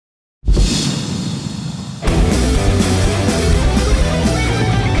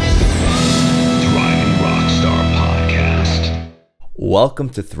Welcome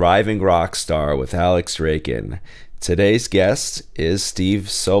to Thriving Rockstar with Alex Rakin. Today's guest is Steve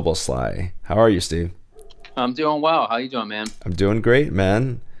Soboslai. How are you, Steve? I'm doing well. How you doing, man? I'm doing great,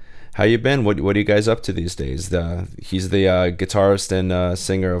 man. How you been? What are you guys up to these days? He's the guitarist and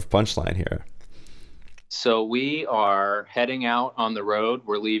singer of Punchline here. So we are heading out on the road.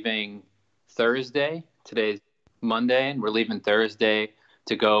 We're leaving Thursday. Today's Monday, and we're leaving Thursday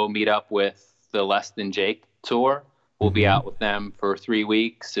to go meet up with the Less Than Jake tour. We'll be out with them for 3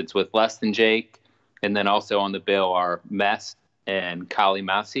 weeks. It's with Less Than Jake, and then also on the bill are Mess and Kali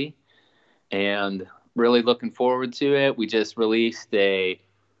Masi. And really looking forward to it. We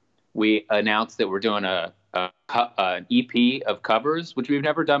announced that we're doing an EP of covers, which we've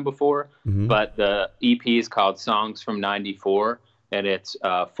never done before. But the EP is called Songs from '94, and it's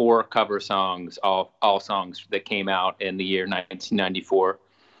 4 cover songs, all songs that came out in the year 1994,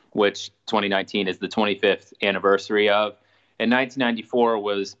 which 2019 is the 25th anniversary of. And 1994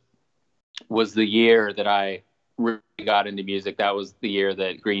 was the year that I really got into music. That was the year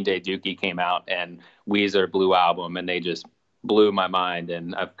that Green Day Dookie came out and Weezer Blue Album, and they just blew my mind.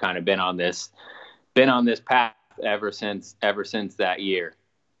 And I've kind of been on this path ever since that year.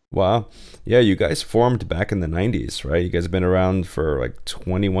 Wow. Yeah, you guys formed back in the 90s, right? You guys have been around for like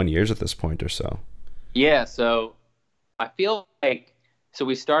 21 years at this point or so. Yeah, so I feel like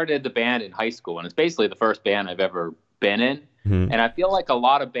we started the band in high school, and it's basically the first band I've ever been in. And I feel like a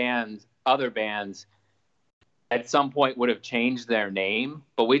lot of other bands at some point would have changed their name,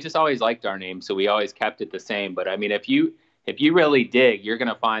 but we just always liked our name, so we always kept it the same. But I mean, if you really dig, you're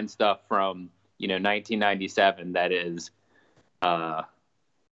gonna find stuff from 1997 that is,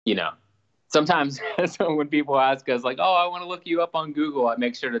 sometimes when people ask us like, oh, I want to look you up on Google, I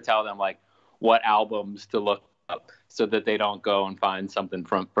make sure to tell them like what albums to look up so that they don't go and find something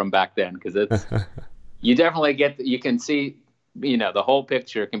from back then, because it's you definitely you can see the whole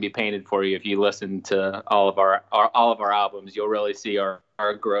picture can be painted for you if you listen to all of our albums. You'll really see our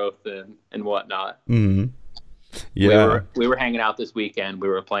growth and whatnot. Yeah, we were hanging out this weekend. We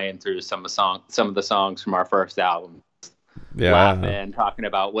were playing through some of the songs from our first album. Yeah, laughing, talking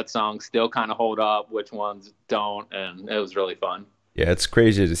about what songs still kind of hold up, which ones don't, and it was really fun. Yeah, it's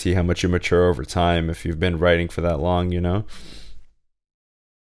crazy to see how much you mature over time if you've been writing for that long,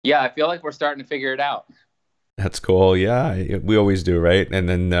 Yeah, I feel like we're starting to figure it out. That's cool. Yeah, we always do, right? And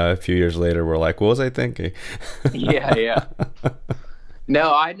then a few years later, we're like, what was I thinking? Yeah.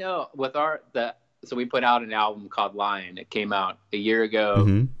 No, I know so we put out an album called Lion. It came out a year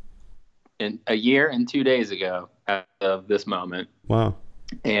ago, and a year and 2 days ago as of this moment. Wow.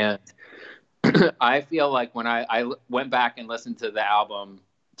 And I feel like when I went back and listened to the album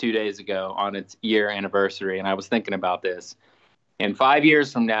 2 days ago on its year anniversary, and I was thinking about this, and 5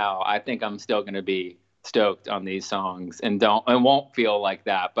 years from now, I think I'm still going to be stoked on these songs and won't feel like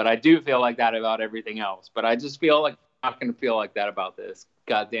that. But I do feel like that about everything else. But I just feel like I'm not going to feel like that about this.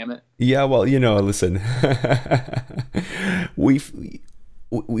 God damn it. Yeah, well, listen, we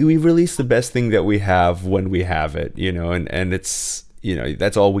release the best thing that we have when we have it, and it's,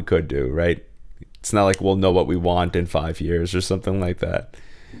 that's all we could do, right? It's not like we'll know what we want in 5 years or something like that.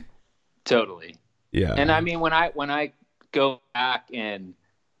 Totally. Yeah. And I mean, when I go back and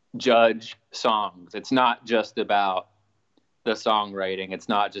judge songs, it's not just about the songwriting. It's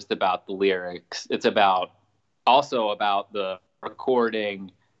not just about the lyrics. It's also about the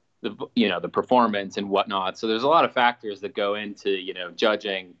recording, the performance and whatnot. So there's a lot of factors that go into,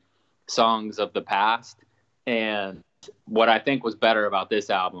 judging songs of the past. And what I think was better about this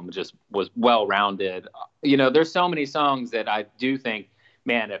album just was well-rounded. There's so many songs that I do think,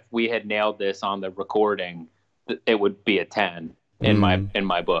 man, if we had nailed this on the recording, it would be a 10 in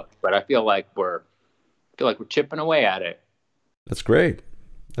my book. But I feel like we're chipping away at it. That's great.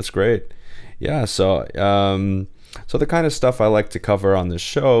 Yeah. So the kind of stuff I like to cover on this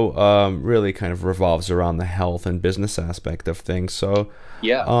show really kind of revolves around the health and business aspect of things. So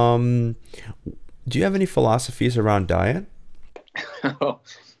yeah. Do you have any philosophies around diet?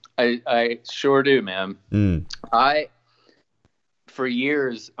 I sure do, man. For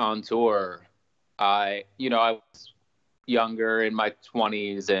years on tour, I was younger in my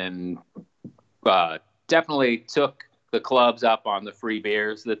 20s and definitely took the clubs up on the free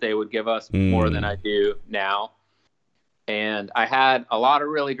beers that they would give us more than I do now. And I had a lot of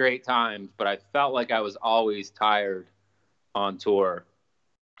really great times, but I felt like I was always tired on tour.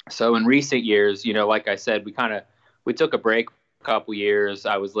 So in recent years, like I said, we took a break a couple years.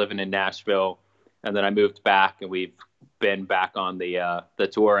 I was living in Nashville, and then I moved back, and we've been back on the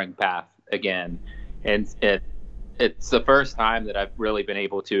touring path again. And it's the first time that I've really been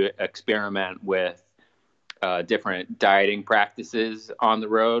able to experiment with different dieting practices on the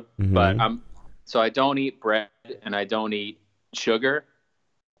road. But Mm-hmm. so I don't eat bread and I don't eat sugar,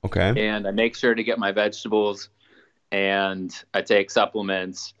 Okay. and I make sure to get my vegetables, and I take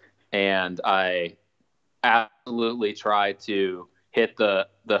supplements, and I absolutely try to hit the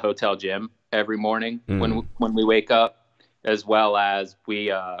hotel gym every morning Mm. when we wake up, as well as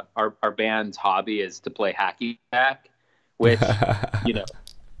we our band's hobby is to play hacky sack, which, you know,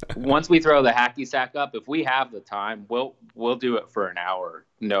 once we throw the hacky sack up, if we have the time, we'll do it for an hour,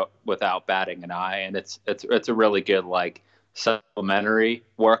 no, without batting an eye, and it's a really good, like, supplementary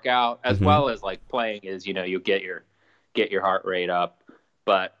workout, as Mm-hmm. well as, like, playing is, you know, you get your heart rate up.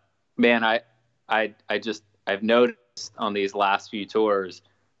 But man, I just I've noticed on these last few tours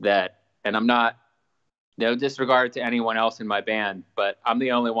that, and I'm not, no disregard to anyone else in my band, but I'm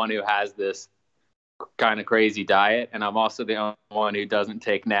the only one who has this kind of crazy diet, and I'm also the only one who doesn't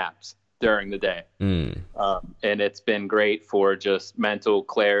take naps during the day. Mm. And it's been great for just mental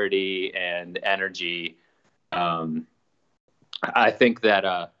clarity and energy. Um, I think that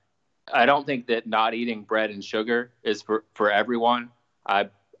I don't think that not eating bread and sugar is for everyone.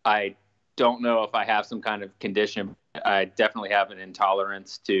 I don't know if I have some kind of condition. I definitely have an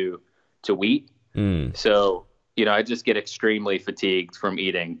intolerance to wheat. Mm. So, you know, I just get extremely fatigued from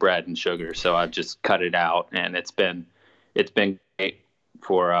eating bread and sugar. So I've just cut it out, and it's been great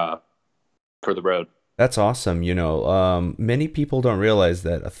for the road. That's awesome. Many people don't realize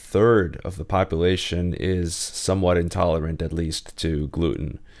that a third of the population is somewhat intolerant, at least, to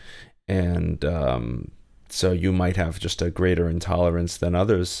gluten. And so you might have just a greater intolerance than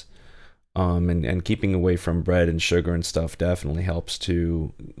others. And keeping away from bread and sugar and stuff definitely helps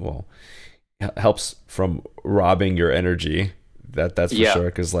helps from robbing your energy. That's for Yeah, sure,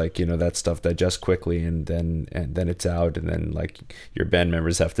 because, like, that stuff digests quickly, and then it's out, and then, like, your band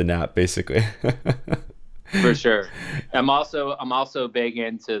members have to nap basically. for sure. I'm also big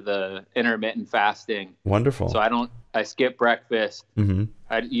into the intermittent fasting. So Wonderful. I skip breakfast. Hmm.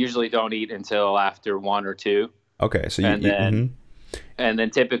 I usually don't eat until after 1 or 2. Okay, so And then hmm.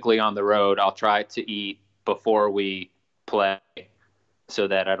 typically on the road, I'll try to eat before we play, so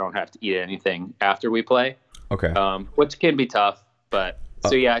that I don't have to eat anything after we play, Okay. which can be tough. But Uh,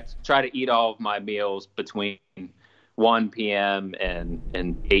 so yeah, I try to eat all of my meals between 1 p.m. and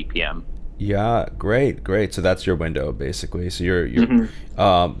 8 p.m. yeah, great, great. So that's your window basically. So you're Hmm.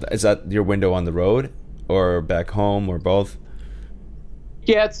 is that your window on the road or back home or both?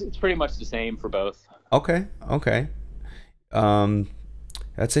 Yeah, it's pretty much the same for both. Okay, okay. Um,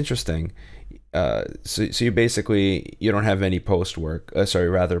 that's interesting. So you don't have any post work. Sorry,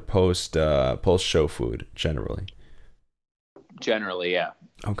 rather post show food generally. Generally, yeah.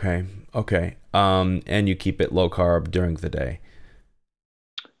 Okay, okay. And you keep it low carb during the day.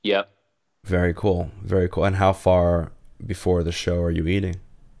 Yep. Very cool, very cool. And how far before the show are you eating?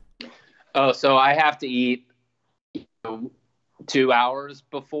 Oh, so I have to eat 2 hours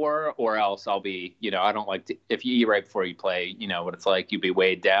before, or else I'll be, I don't like to, if you eat right before you play, you know what it's like. You'd be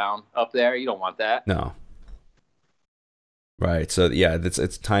weighed down up there. You don't want that. No. Right. So yeah,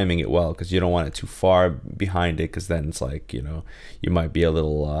 it's timing it well, because you don't want it too far behind it, because then it's like, you might be a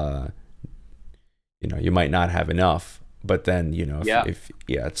little you might not have enough. But then, Yeah. if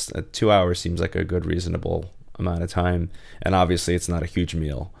yeah, it's 2 hours seems like a good reasonable amount of time. And obviously it's not a huge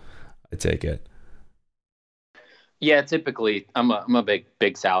meal, I take it. Yeah, typically I'm a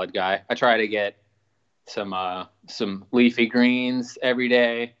big salad guy. I try to get some leafy greens every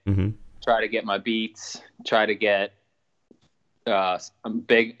day. Mm-hmm. Try to get my beets. Try to get I'm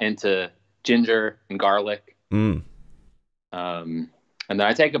big into ginger and garlic. Mm. And then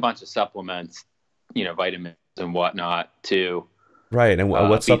I take a bunch of supplements, vitamins and whatnot too. Right. And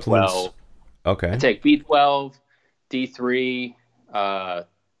what supplements? B12. I Okay. take B12, D3,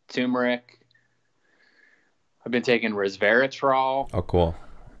 turmeric. I've been taking resveratrol Oh, cool.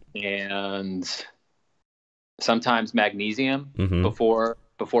 and sometimes magnesium Mm-hmm. before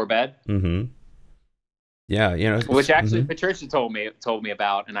bed, Mm-hmm. Yeah, which actually mhm. Patricia told me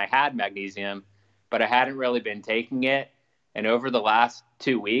about, and I had magnesium, but I hadn't really been taking it. And over the last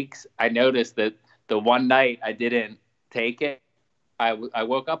 2 weeks, I noticed that the one night I didn't take it, I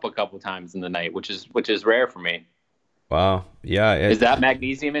woke up a couple times in the night, which is rare for me. Wow. Yeah, Is that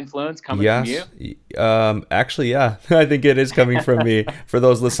magnesium influence coming from you? yes. Actually, yeah. I think it is coming from me. For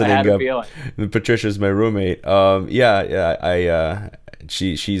those I listening, had a feeling. Patricia's my roommate. Yeah, yeah.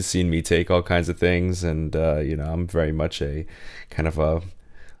 She's seen me take all kinds of things, and I'm very much a kind of a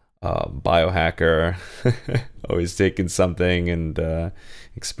biohacker, always taking something and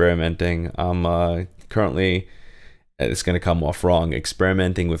experimenting. I'm currently it's going to come off wrong,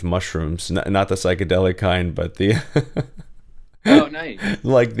 experimenting with mushrooms, not the psychedelic kind, but the Oh, nice.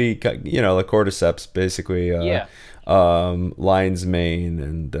 like the the cordyceps, basically, Yeah. lion's mane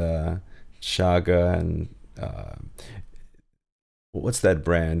and chaga and what's that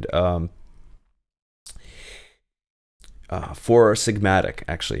brand? Four Sigmatic,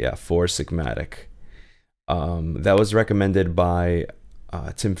 actually, yeah, Four Sigmatic. That was recommended by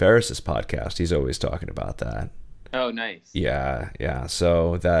Tim Ferriss's podcast. He's always talking about that. Oh, nice. Yeah, yeah.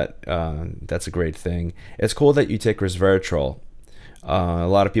 So that's a great thing. It's cool that you take resveratrol. A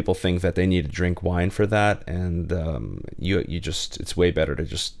lot of people think that they need to drink wine for that, and you just it's way better to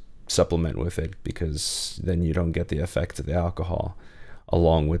just supplement with it, because then you don't get the effects of the alcohol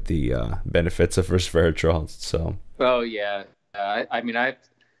along with the benefits of resveratrol. So. Oh yeah. I mean, I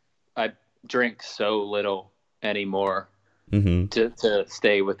drink so little anymore to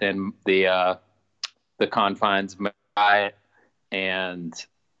stay within the confines of my diet, and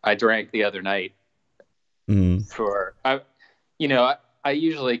I drank the other night for I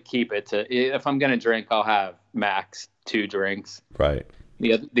usually keep it to, if I'm gonna drink, I'll have max 2 drinks. Right.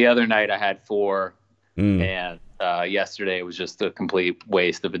 The other night I had 4, and yesterday was just a complete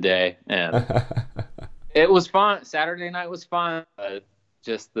waste of a day, and it was fun. Saturday night was fun, but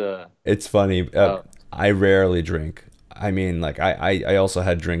just the. It's funny. I rarely drink. I mean, like I also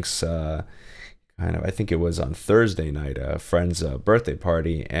had drinks. Kind of. I think it was on Thursday night, a friend's birthday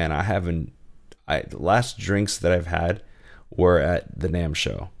party, and the last drinks that I've had were at the NAMM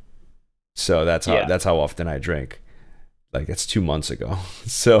show. So that's how often I drink. Like, it's 2 months ago.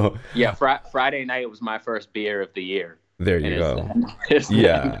 So yeah, Friday night was my first beer of the year. There you go.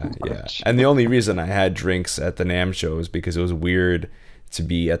 Yeah. And the only reason I had drinks at the NAMM show is because it was weird to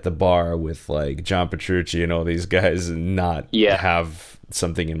be at the bar with like John Petrucci and all these guys and not have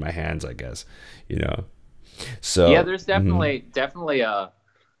something in my hands, I guess, So yeah, there's definitely a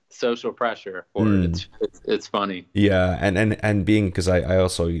social pressure for it. It's funny. Yeah, and being, because I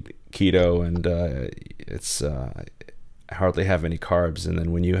also eat keto, and it's I hardly have any carbs, and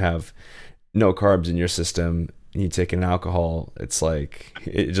then when you have no carbs in your system, you take an alcohol, it's like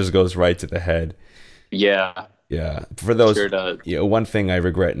it just goes right to the head. Yeah. For those, sure does. One thing I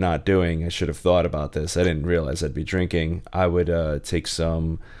regret not doing, I should have thought about this. I didn't realize I'd be drinking. I would take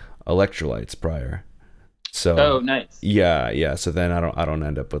some electrolytes prior. So. Oh, nice. Yeah. So then I don't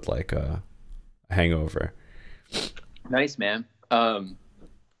end up with like a hangover. Nice, man. I've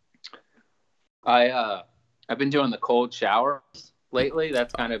been doing the cold showers lately.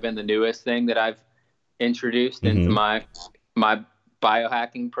 That's kind of been the newest thing that I've introduced into my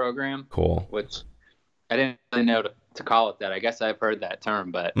biohacking program. Cool. Which I didn't really know to call it that. I guess I've heard that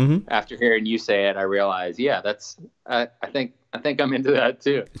term, but after hearing you say it, I realized, I think I'm into that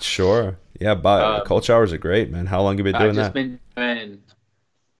too. Sure. Yeah, but cold showers are great, man. How long have you been doing that? I've just been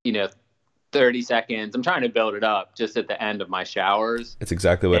doing, 30 seconds. I'm trying to build it up just at the end of my showers. It's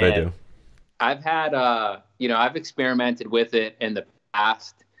exactly what I do. I've had, I've experimented with it in the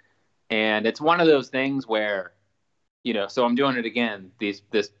past, and it's one of those things where, so I'm doing it again these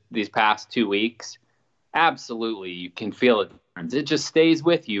past 2 weeks. Absolutely, you can feel a difference. It just stays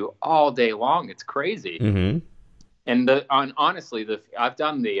with you all day long. It's crazy. And honestly, I've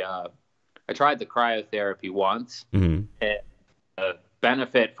done I tried the cryotherapy once. And the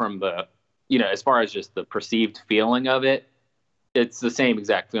benefit from the, as far as just the perceived feeling of it, it's the same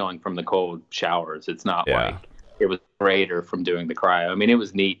exact feeling from the cold showers. It's not like it was greater from doing the cryo. I mean, it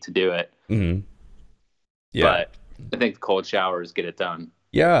was neat to do it. Yeah. But I think the cold showers get it done.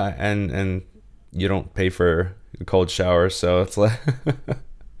 Yeah, and you don't pay for a cold shower, so it's like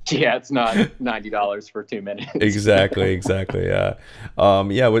yeah, it's not $90 for 2 minutes. exactly. Yeah.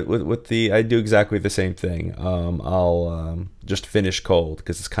 With the, I do exactly the same thing. I'll just finish cold,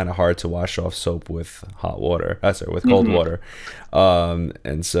 because it's kind of hard to wash off soap with hot water. With cold water.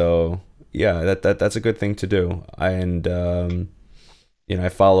 And so yeah, that's a good thing to do. And I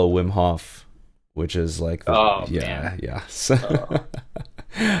follow Wim Hof, which is like yeah. So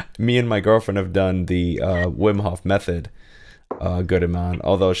me and my girlfriend have done the Wim Hof method a good amount,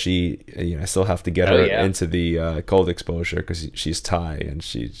 although I still have to get her into the cold exposure, because she's Thai and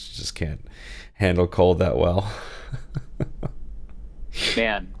she just can't handle cold that well.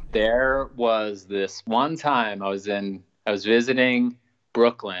 Man, there was this one time I was visiting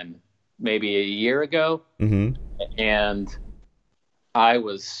Brooklyn maybe a year ago, and I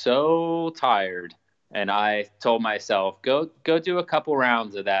was so tired, and I told myself, go do a couple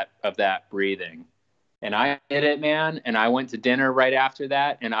rounds of that breathing. And I did it, man. And I went to dinner right after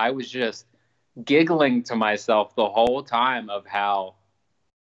that, and I was just giggling to myself the whole time of how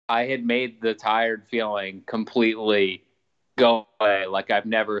I had made the tired feeling completely go away like I've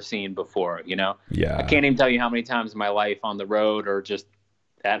never seen before, you know? I Yeah. can't even tell you how many times in my life on the road or just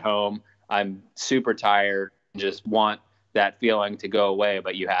at home, I'm super tired and just want that feeling to go away.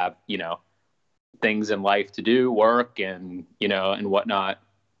 But you have, you know, things in life to do, work and, you know, and whatnot.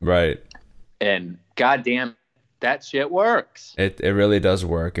 Right. And goddamn, that shit works. It really does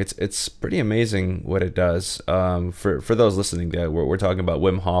work. It's pretty amazing what it does. For those listening, there we're talking about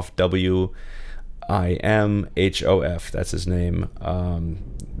Wim Hof, Wimhof. That's his name.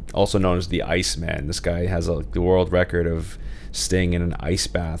 Also known as the Iceman. This guy has the world record of staying in an ice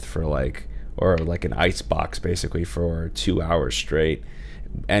bath for or an ice box basically for 2 hours straight,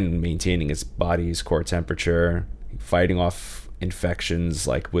 and maintaining his body's core temperature, fighting off infections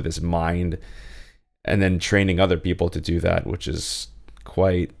like with his mind, and then training other people to do that, which is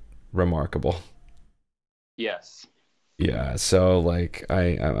quite remarkable. Yes. Yeah, so like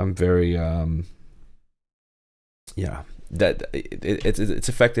I'm very yeah, that it's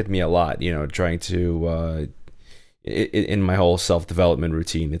affected me a lot, you know, trying to in my whole self-development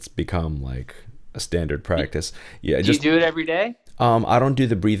routine. It's become like a standard practice. Yeah, Do you do it every day? I don't do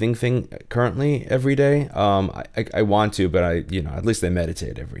the breathing thing currently every day. I want to, but at least I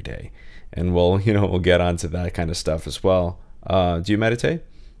meditate every day, and we'll get onto that kind of stuff as well. Do you meditate?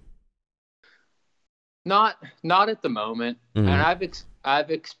 Not at the moment. Mm-hmm. And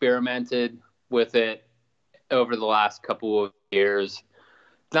I've experimented with it over the last couple of years.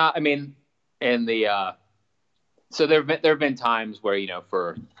 Not, I mean, in the so there have been times where, you know,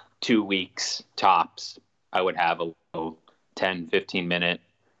 for 2 weeks tops, I would have a little 10-15 minute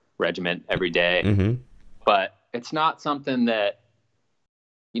regiment every day. Mm-hmm. But it's not something that,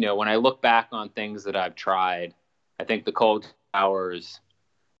 you know, when I look back on things that I've tried, I think the cold showers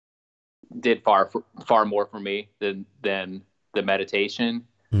did far more for me than the meditation.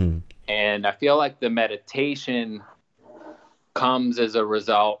 Mm-hmm. And I feel like the meditation comes as a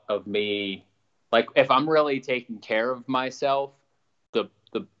result of me, like if I'm really taking care of myself, the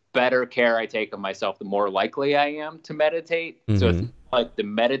better care I take of myself, the more likely I am to meditate. Mm-hmm. So it's like the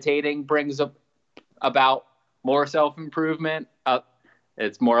meditating brings about more self-improvement.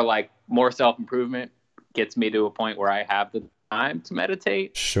 It's more like more self-improvement gets me to a point where I have the time to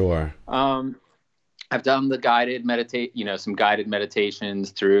meditate. Sure. I've done some guided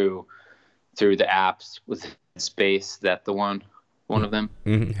meditations through the apps with Headspace. That the one of them.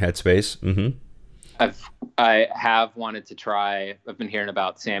 Mm-hmm. Headspace. Mm-hmm. I have wanted to try. I've been hearing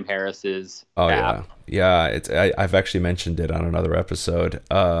about Sam Harris's app. Yeah. I've actually mentioned it on another episode.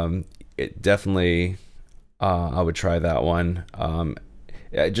 It definitely. I would try that one.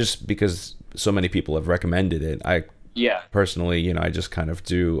 Just because so many people have recommended it. Personally, you know, I just kind of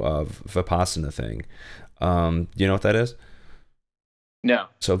do a Vipassana thing. You know what that is? No.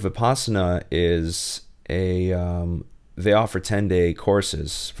 So Vipassana is they offer 10-day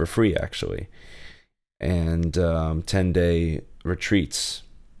courses for free, actually, and 10-day retreats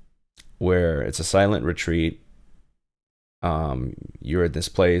where it's a silent retreat. You're at this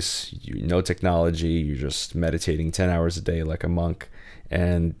place, no technology, you're just meditating 10 hours a day like a monk.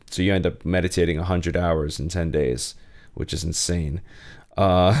 And so you end up meditating 100 hours in 10 days, which is insane.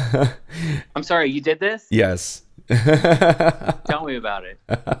 I'm sorry, you did this? Yes. Tell me about it.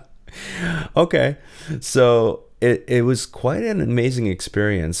 Okay. So it was quite an amazing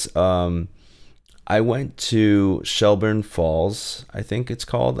experience. I went to Shelburne Falls, I think it's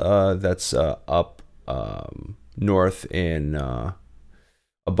called. That's up north in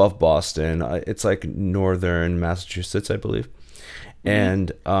above Boston. It's like northern Massachusetts, I believe.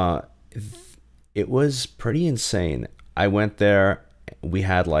 And it was pretty insane. I went there. We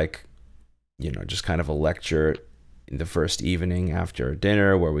had just kind of a lecture in the first evening after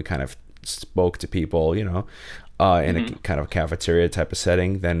dinner where we kind of spoke to people, in a kind of cafeteria type of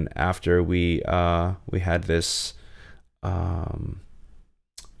setting. Then after we had this, I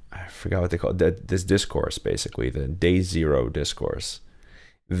forgot what they call it, this discourse, basically the day zero discourse.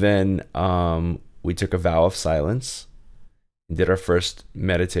 Then we took a vow of silence, did our first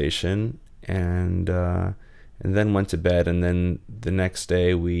meditation, and then went to bed. And then the next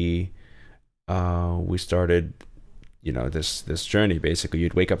day we started, this journey. Basically,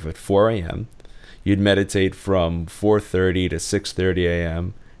 you'd wake up at 4 a.m. You'd meditate from 4:30 to 6:30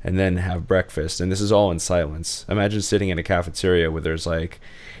 a.m. and then have breakfast. And this is all in silence. Imagine sitting in a cafeteria where there's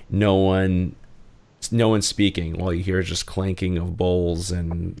no one speaking, while you hear just clanking of bowls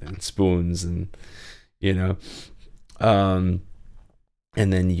and spoons and and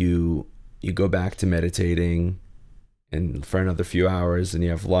then you go back to meditating and for another few hours, and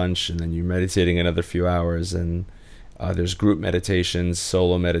you have lunch, and then you're meditating another few hours, and There's group meditations,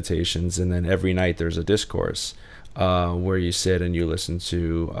 solo meditations, and then every night there's a discourse where you sit and you listen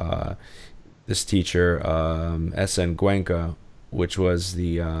to this teacher, S.N. Cuenca, which was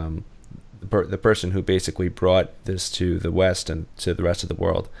the person who basically brought this to the West and to the rest of the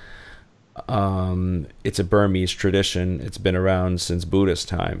world. It's a Burmese tradition. It's been around since Buddhist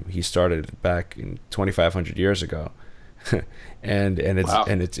time. He started it back in 2,500 years ago, and it's Wow.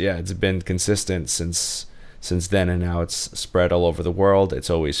 and it's yeah, it's been consistent since then, and now it's spread all over the world. It's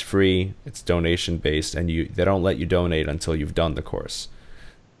always free. It's donation based, and they don't let you donate until you've done the course.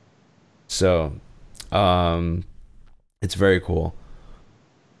 So, it's very cool.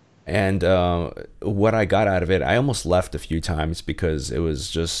 And what I got out of it, I almost left a few times because it was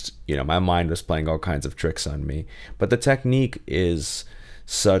just, my mind was playing all kinds of tricks on me. But the technique is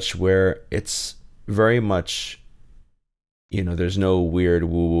such where it's very much, there's no weird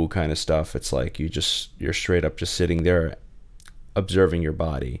woo-woo kind of stuff. It's like you're straight up just sitting there observing your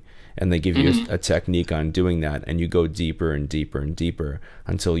body. And they give you a technique on doing that. And you go deeper and deeper and deeper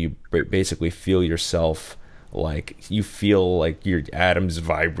until you basically feel yourself, like you feel like your atoms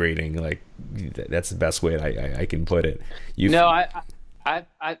vibrating. Like that's the best way I can put it. Well, I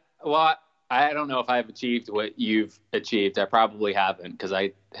don't know if I've achieved what you've achieved. I probably haven't, because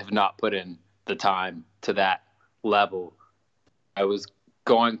I have not put in the time to that level. I was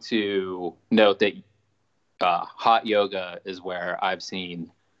going to note that hot yoga is where I've seen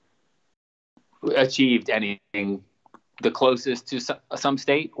achieved anything the closest to some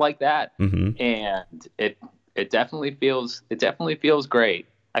state like that. And it definitely feels great.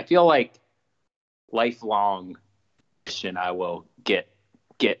 I feel like lifelong mission I will get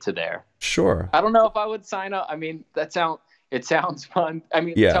to there. Sure. I don't know if I would sign up. I mean, it sounds fun. I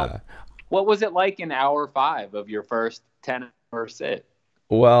mean, yeah. What was it like in hour 5 of your first 10-hour sit?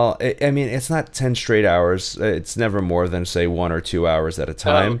 Well, I mean, it's not 10 straight hours. It's never more than, say, 1 or 2 hours at a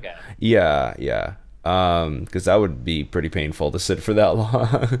time. Oh, okay. Yeah. Because that would be pretty painful to sit for that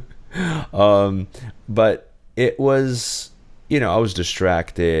long. But it was, I was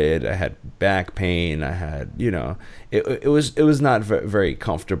distracted. I had back pain. I had, it was not very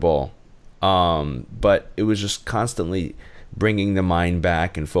comfortable. But it was just constantly bringing the mind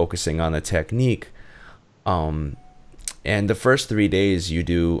back and focusing on the technique. And the first 3 days you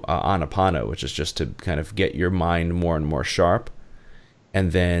do Anapana, which is just to kind of get your mind more and more sharp.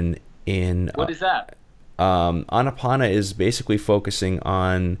 And then what is that? Anapana is basically focusing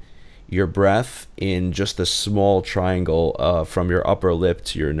on your breath in just a small triangle from your upper lip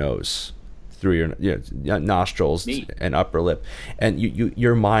to your nose, through your nostrils. Neat. And upper lip. And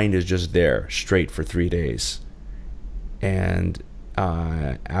your mind is just there straight for 3 days. And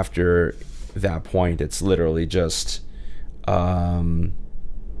after that point, it's literally just... what's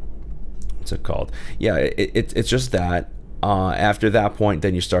it called? Yeah, it's just that. After that point,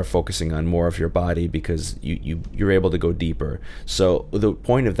 then you start focusing on more of your body because you're able to go deeper. So the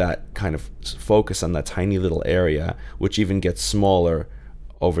point of that kind of focus on that tiny little area, which even gets smaller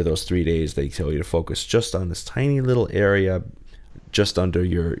over those 3 days, they tell you to focus just on this tiny little area just under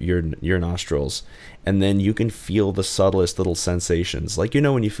your nostrils, and then you can feel the subtlest little sensations. Like,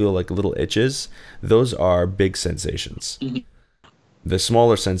 when you feel like little itches, those are big sensations. The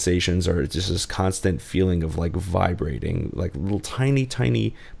smaller sensations are just this constant feeling of like vibrating, like little tiny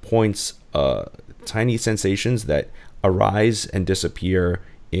points, tiny sensations that arise and disappear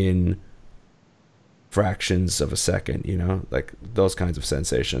in fractions of a second, like those kinds of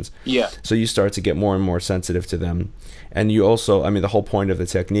sensations. Yeah. So you start to get more and more sensitive to them. And you also, the whole point of the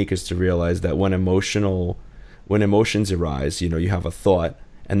technique is to realize that when emotions arise, you have a thought,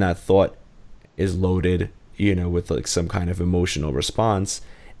 and that thought is loaded, with like some kind of emotional response,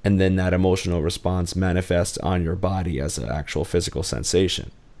 and then that emotional response manifests on your body as an actual physical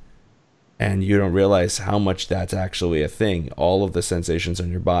sensation. And you don't realize how much that's actually a thing. All of the sensations on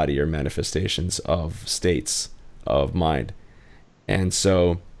your body are manifestations of states of mind. And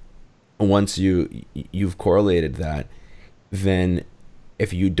so once you've correlated that, then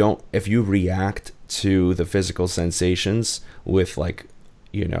if you react to the physical sensations with like,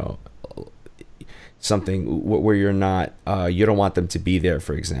 something where you're not, you don't want them to be there,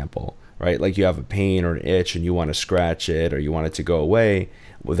 for example, right? Like you have a pain or an itch and you want to scratch it or you want it to go away.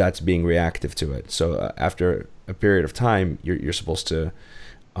 Well, that's being reactive to it. So after a period of time, you're supposed to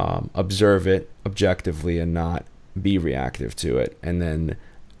observe it objectively and not be reactive to it. And then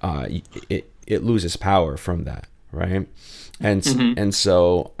it loses power from that, right? And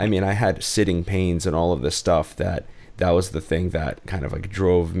so, I had sitting pains and all of this stuff that was the thing that kind of like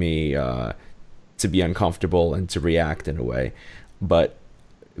drove me to be uncomfortable and to react in a way. But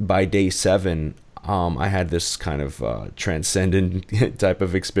by day 7, I had this kind of transcendent type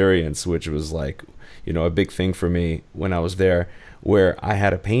of experience, which was like, a big thing for me when I was there, where I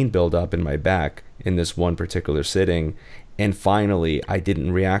had a pain build up in my back in this one particular sitting. And finally, I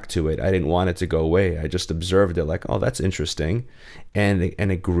didn't react to it. I didn't want it to go away. I just observed it like, oh, that's interesting. And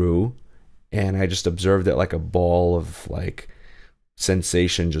it grew. And I just observed it like a ball of like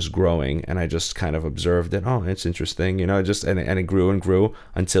sensation just growing. And I just kind of observed it. Oh, it's interesting. And it grew and grew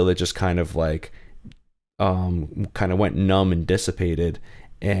until it just kind of like, kind of went numb and dissipated.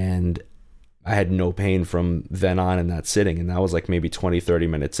 And I had no pain from then on in that sitting. And that was like maybe 20, 30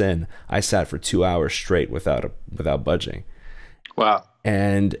 minutes in. I sat for 2 hours straight without budging. Wow.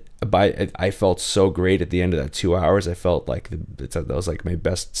 And I felt so great at the end of that 2 hours. I felt like that was like my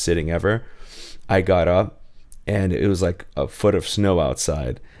best sitting ever. I got up and it was like a foot of snow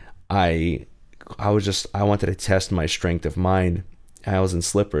outside. I wanted to test my strength of mind. I was in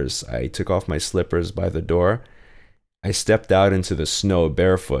slippers. I took off my slippers by the door. I stepped out into the snow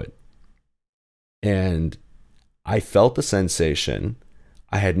barefoot. And I felt the sensation.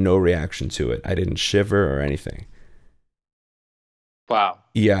 I had no reaction to it. I didn't shiver or anything. Wow.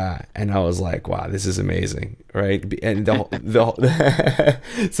 Yeah, and I was like, wow, this is amazing, right? And so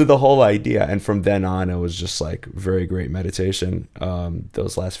the whole idea, and from then on, it was just like very great meditation,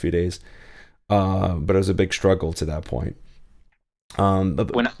 those last few days. But it was a big struggle to that point.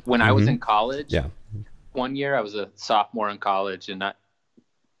 When I was in college, yeah, one year I was a sophomore in college, and I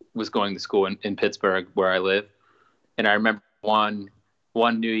was going to school in Pittsburgh where I live. And I remember one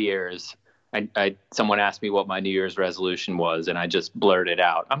New Year's, someone asked me what my New Year's resolution was, and I just blurted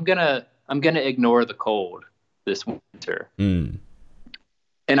out, I'm gonna ignore the cold this winter. And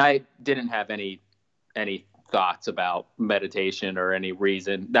I didn't have any thoughts about meditation or any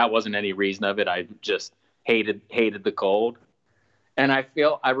reason. That wasn't any reason of it. I just hated the cold. And I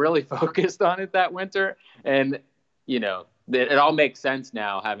really focused on it that winter. And, it all makes sense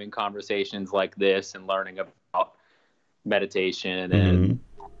now, having conversations like this and learning about meditation and,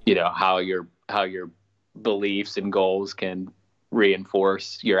 how your beliefs and goals can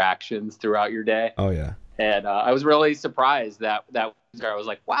reinforce your actions throughout your day. Oh yeah. And I was really surprised that I was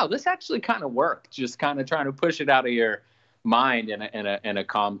like, wow, this actually kind of worked. Just kind of trying to push it out of your mind in a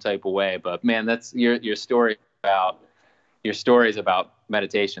calm type of way. But man, that's your stories about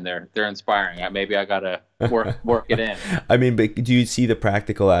meditation. They're inspiring. Maybe I gotta work it in. I mean, but do you see the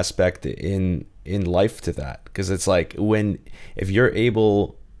practical aspect in life to that? Because it's like if you're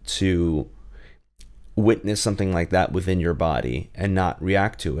able to witness something like that within your body and not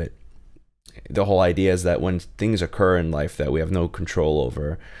react to it, the whole idea is that when things occur in life that we have no control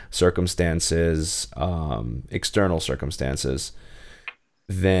over, circumstances, external circumstances,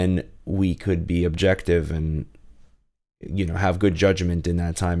 then we could be objective and have good judgment in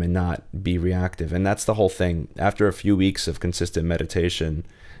that time and not be reactive. And that's the whole thing. After a few weeks of consistent meditation,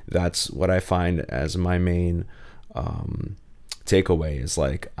 that's what I find as my main takeaway is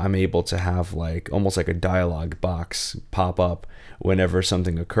like I'm able to have like almost like a dialogue box pop up whenever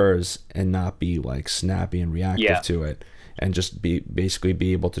something occurs and not be like snappy and reactive to it, and just basically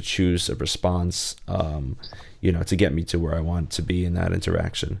be able to choose a response to get me to where I want to be in that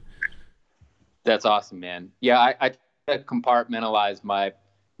interaction. That's awesome, man. Yeah, I compartmentalize my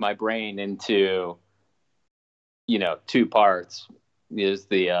brain into two parts. Is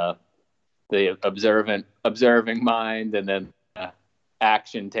the observing mind, and then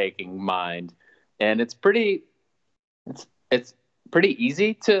action taking mind. And it's pretty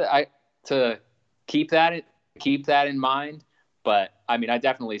easy to keep that in mind. But I mean, I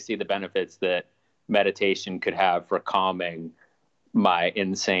definitely see the benefits that meditation could have for calming my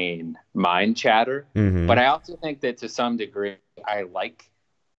insane mind chatter. But I also think that to some degree I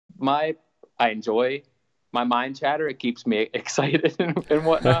enjoy my mind chatter. It keeps me excited and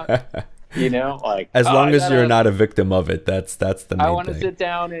whatnot. Like as long as you're not a victim of it, that's the main thing. I want to sit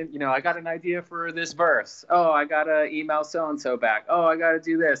down and I got an idea for this verse. Oh, I gotta email so and so back. Oh, I gotta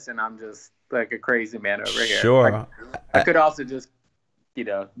do this, and I'm just like a crazy man over here. Sure. I could also just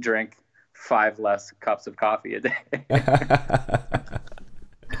drink 5 less cups of coffee a day.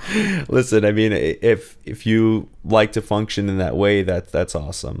 Listen, I mean, if you like to function in that way, that's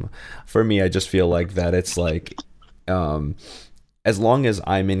awesome. For me, I just feel like that it's like, as long as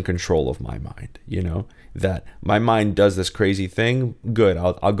I'm in control of my mind, that my mind does this crazy thing, good.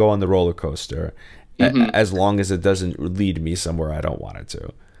 I'll go on the roller coaster, as long as it doesn't lead me somewhere I don't want it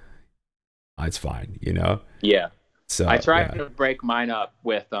to. It's fine, Yeah. So I try to break mine up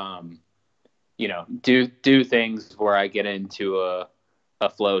with, do things where I get into a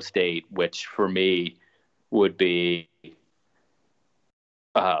flow state, which for me would be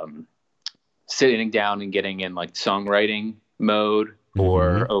sitting down and getting in like songwriting mode, Mm-hmm.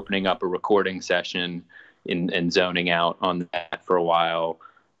 or opening up a recording session and zoning out on that for a while,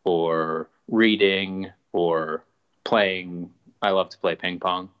 or reading, or playing. I love to play ping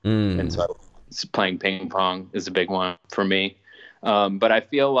pong. And Mm. so playing ping pong is a big one for me. But I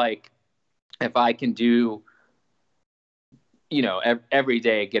feel like if I can do, every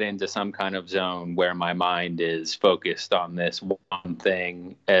day get into some kind of zone where my mind is focused on this one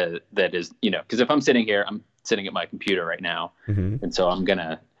thing, that is, because if I'm sitting here, I'm sitting at my computer right now. Mm-hmm. And so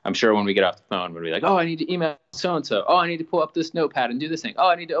I'm sure when we get off the phone, we'll be like, oh, I need to email so and so. Oh, I need to pull up this notepad and do this thing. Oh,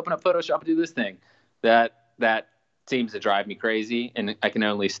 I need to open up Photoshop and do this thing. That seems to drive me crazy, and I can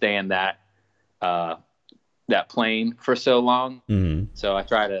only stay in that plane for so long. Mm-hmm. So I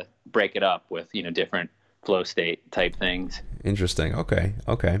try to break it up with different flow state type things. Interesting. Okay.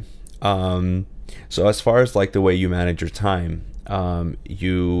 Okay. Um, so as far as like the way you manage your time,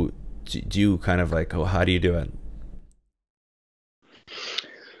 do you kind of like, oh, how do you do it?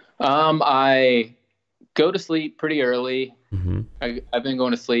 I go to sleep pretty early. Mm-hmm. I've been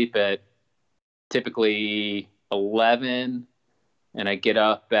going to sleep at typically 11, and I get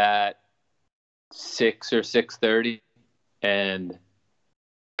up at 6 or 6:30 and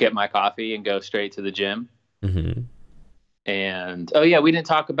get my coffee and go straight to the gym. Mm-hmm. And oh yeah, we didn't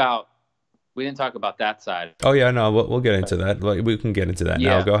talk about that side. Oh yeah, no, we'll get into that. Like, we can get into that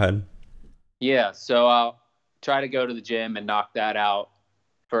now. Yeah, Go ahead. yeah. So I'll try to go to the gym and knock that out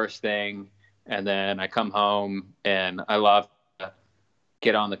first thing, and then I come home and I love to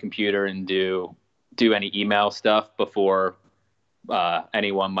get on the computer and do any email stuff before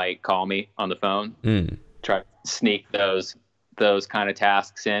anyone might call me on the phone. Mm, Try to sneak those kind of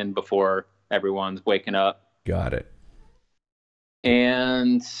tasks in before everyone's waking up. got it.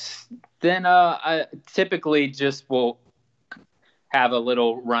 And then I typically just will have a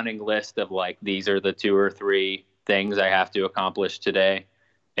little running list of like, these are the 2 or 3 things I have to accomplish today,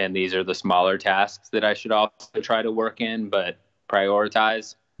 and these are the smaller tasks that I should also try to work in, but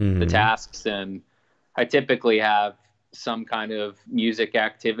prioritize the Mm-hmm. tasks. And I typically have some kind of music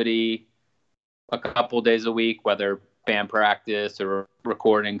activity a couple days a week, whether band practice or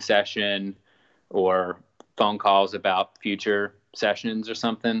recording session or phone calls about future sessions or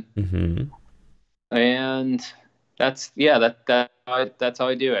something. Mm-hmm. And that's how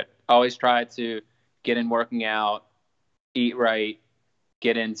I do it. Always try to get in working out, eat right,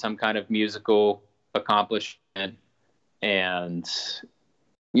 get in some kind of musical accomplishment, and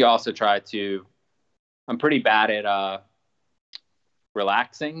you also try to. I'm pretty bad at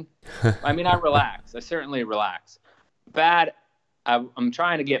relaxing. I mean, I relax. I certainly relax. Bad. I'm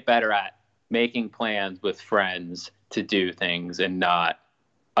trying to get better at making plans with friends to do things and not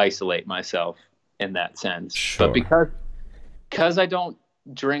isolate myself in that sense. But Sure. because I don't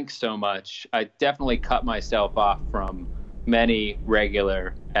drink so much, I definitely cut myself off from many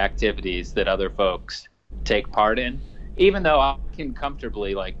regular activities that other folks take part in. Even though I can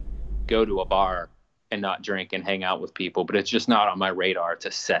comfortably like go to a bar and not drink and hang out with people, but it's just not on my radar to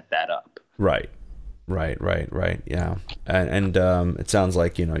set that up. Right. Right. Yeah. It sounds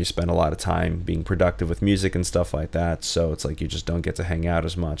like, you spend a lot of time being productive with music and stuff like that. So it's like you just don't get to hang out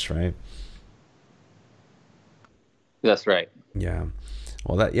as much, right? That's right. Yeah.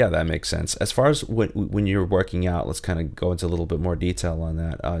 Well, that makes sense. As far as when you're working out, let's kind of go into a little bit more detail on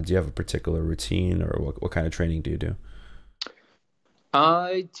that. Do you have a particular routine, or what kind of training do you do?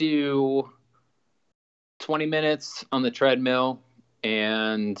 I do 20 minutes on the treadmill,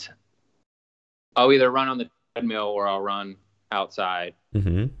 and I'll either run on the treadmill or I'll run outside.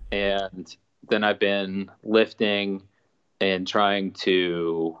 Mm-hmm. And then I've been lifting and trying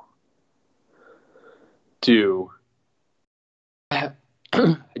to do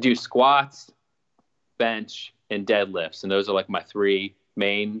do squats, bench, and deadlifts, and those are like my 3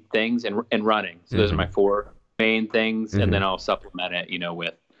 main things, and running. So those are Mm-hmm. my 4 main things, and Mm-hmm. then I'll supplement it,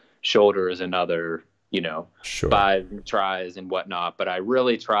 with shoulders and other, Sure. 5 tries and whatnot. But I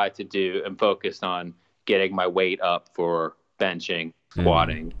really try to do and focus on getting my weight up for benching, Mm.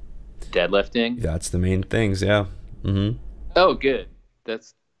 squatting, deadlifting. That's the main things. Yeah. Mm-hmm. Oh, good.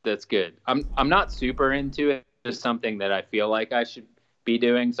 That's good. I'm not super into it. It's just something that I feel like I should be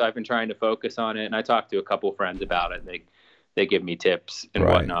doing. So I've been trying to focus on it, and I talked to a couple friends about it. They give me tips and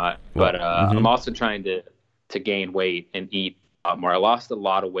Right. whatnot. Well. But Mm-hmm. I'm also trying to gain weight and eat a lot more. I lost a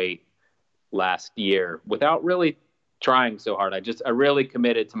lot of weight last year without really trying so hard. I really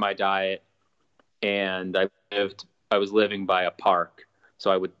committed to my diet, and I was living by a park,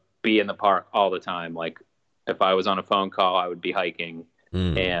 so I would be in the park all the time. Like if I was on a phone call, I would be hiking,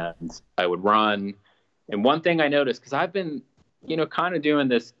 Mm. and I would run. And one thing I noticed, because kind of doing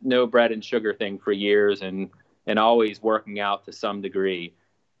this no bread and sugar thing for years, and always working out to some degree.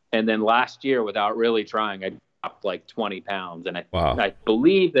 And then last year, without really trying, I dropped like 20 pounds. And Wow. I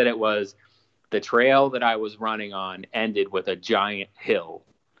believe that it was the trail that I was running on ended with a giant hill.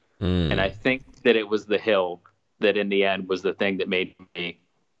 And I think that it was the hill that in the end was the thing that made me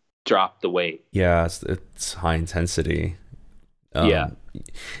drop the weight. Yeah, it's high intensity. Yeah.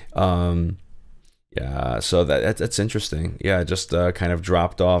 Yeah, so that's interesting. Yeah, just kind of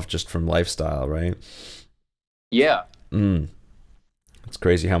dropped off just from lifestyle, right? Yeah. It's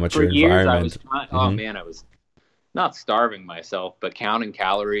crazy how much For your years, I environment. was, oh man, I was not starving myself, but counting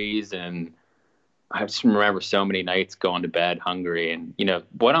calories. And I just remember so many nights going to bed hungry. And,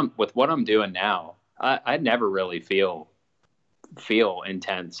 what I'm doing now, I never really feel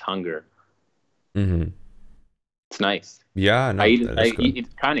intense hunger. Mm-hmm. It's nice. Yeah, no, I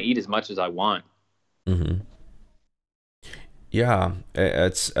kind of eat as much as I want. Mm-hmm. Yeah,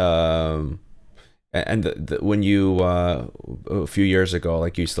 it's and when you a few years ago,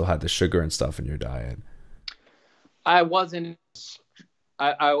 like you still had the sugar and stuff in your diet. I wasn't.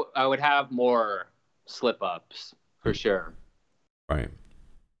 I would have more slip ups for sure. Right.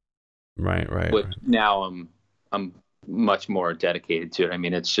 But now I'm much more dedicated to it. I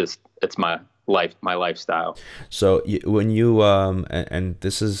mean, it's my lifestyle. So when you and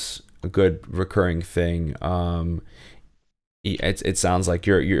this is a good recurring thing. It sounds like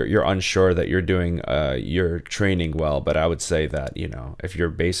you're unsure that you're doing your training well, but I would say that if you're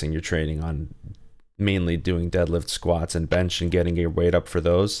basing your training on mainly doing deadlift, squats, and bench and getting your weight up for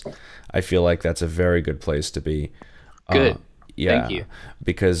those, I feel like that's a very good place to be. Good. Yeah, Thank you.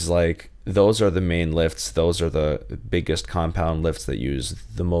 because like those are the main lifts. Those are the biggest compound lifts that use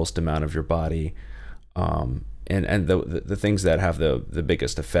the most amount of your body, and the things that have the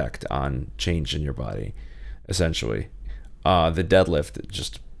biggest effect on change in your body, essentially. The deadlift,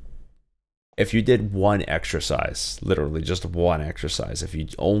 just if you did one exercise, literally just one exercise, if you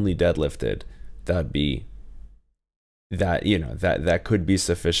only deadlifted, that'd be that could be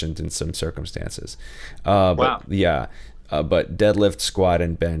sufficient in some circumstances. Wow. But yeah, but deadlift, squat,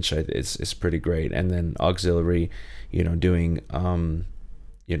 and bench is pretty great. And then auxiliary, doing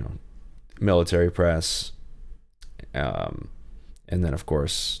military press, and then of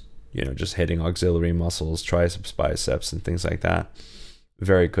course just hitting auxiliary muscles, triceps, biceps, and things like that.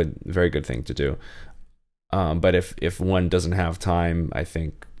 Very good thing to do. But if one doesn't have time, I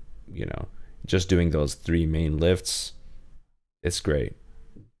think just doing those 3 main lifts, it's great.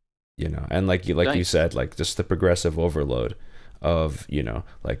 And like you Nice. said, like just the progressive overload of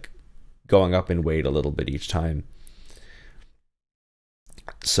like going up in weight a little bit each time.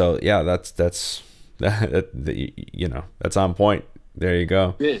 So yeah, that's that's on point. There you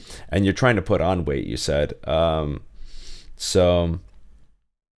go. Good. And you're trying to put on weight, you said. So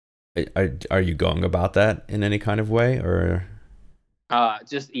are you going about that in any kind of way, or?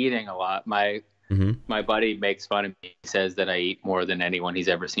 Just eating a lot. My buddy makes fun of me. He says that I eat more than anyone he's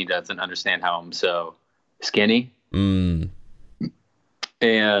ever seen. Doesn't understand how I'm so skinny. But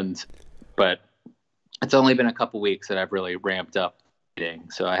it's only been a couple weeks that I've really ramped up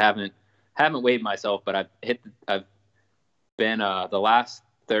eating. So I haven't weighed myself, but I've been the last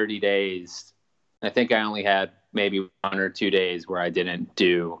 30 days. I think I only had maybe 1 or 2 days where I didn't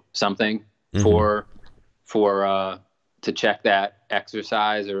do something for to check that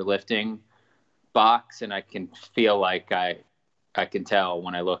exercise or lifting box, and I can feel like I can tell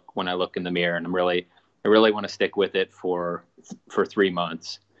when I look in the mirror, and I really want to stick with it for 3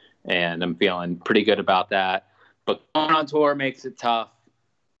 months, and I'm feeling pretty good about that. But going on tour makes it tough.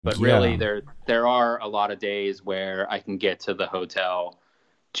 But really, there are a lot of days where I can get to the hotel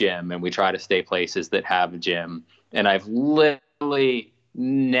gym, and we try to stay places that have a gym. And I've literally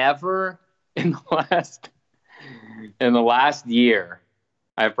never in the last year,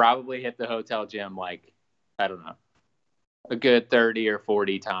 I've probably hit the hotel gym like, I don't know, a good 30 or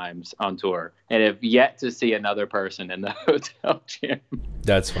 40 times on tour, and have yet to see another person in the hotel gym.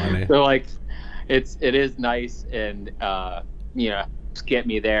 That's funny. So like, it is nice, and just get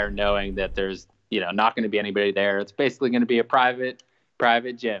me there knowing that there's not going to be anybody there. It's basically going to be a private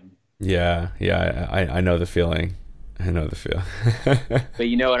gym. Yeah, I know the feeling. But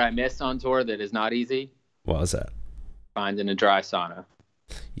you know what I miss on tour that is not easy? What was that? Finding a dry sauna.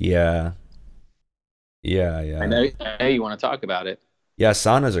 Yeah. I know you want to talk about it. Yeah,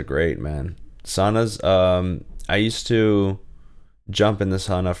 saunas are great, man. Saunas, I used to jump in the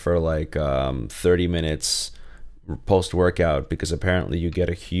sauna for like 30 minutes post-workout, because apparently you get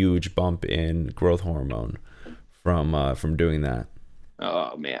a huge bump in growth hormone from doing that.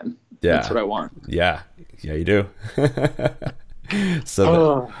 Oh man, Yeah, that's what I want. Yeah, you do. So that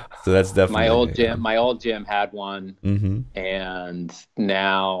Oh, so that's my definitely old gym, my old gym had one, hmm. and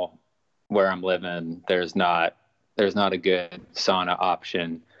now where I'm living, there's not a good sauna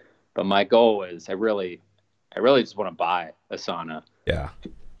option. But my goal is I really just want to buy a sauna. Yeah.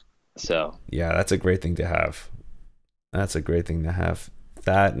 So, Yeah, that's a great thing to have. That's a great thing to have.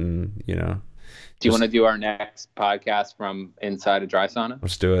 That and, do you want just to do our next podcast from inside a dry sauna?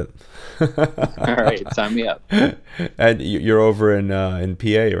 let's do All it. right, sign me up. And you're over in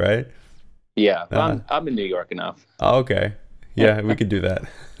PA, right? Yeah, well, Uh, I'm in New York enough. oh, okay. Yeah, we could do that.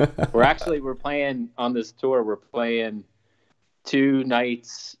 We're playing on this tour. We're playing 2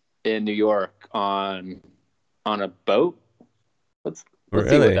 nights in New York on a boat. Let's see what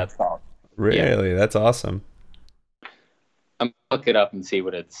Really? that's called. Yeah, Really? That's awesome. I'm gonna look it up and see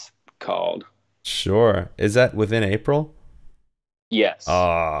what it's called. Sure. Is that within April? Yes.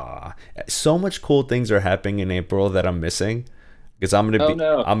 Ah, so much cool things are happening in April that I'm missing because I'm gonna Oh be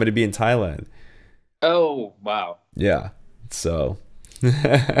no. I'm gonna be in Thailand. Oh wow. Yeah. So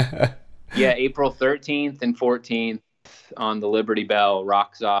Yeah, April 13th and 14th on the Liberty Bell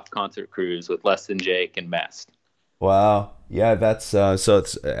Rocks Off concert cruise with Less Than Jake and Mest. wow. Yeah, that's so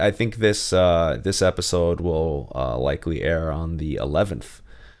it's I think this episode will likely air on the 11th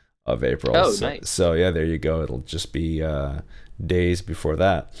of April. Oh, So, nice. so yeah, there you go. It'll just be days before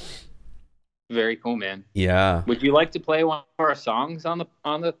that. Very cool, man. Yeah. Would you like to play one of our songs on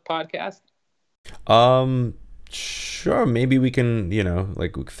the podcast? Um sure, maybe we can,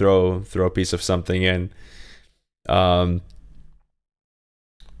 like throw a piece of something in. Um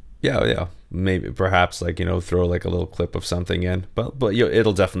yeah, yeah. Maybe perhaps like, throw like a little clip of something in. But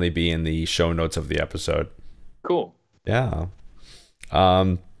it'll definitely be in the show notes of the episode. Cool. Yeah.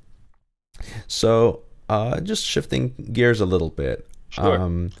 Um so just shifting gears a little bit. Sure.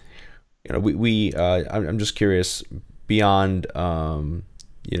 Um I'm just curious beyond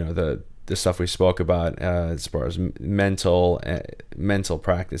the stuff we spoke about as far as mental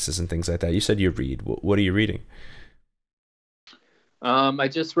practices and things like that. You said you read. What are you reading? I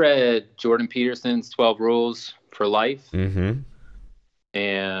just read Jordan Peterson's 12 Rules for Life, Mm-hmm.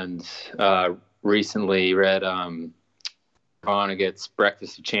 and recently read Vonnegut's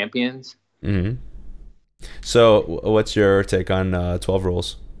Breakfast of Champions. Mm-hmm. So, what's your take on 12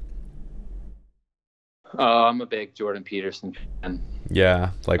 Rules? Oh, I'm a big Jordan Peterson fan.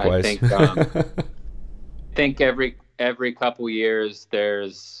 Yeah, I likewise. think every couple years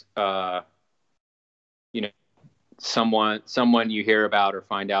there's you know someone you hear about or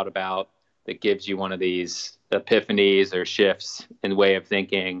find out about that gives you one of these epiphanies or shifts in way of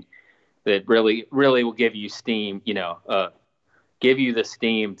thinking that really will give you steam, give you the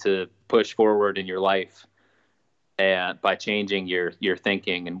steam to push forward in your life and by changing your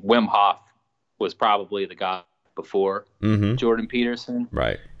thinking. And Wim Hof was probably the guy before Mm-hmm. Jordan Peterson.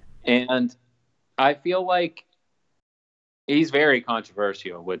 Right. And I feel like he's very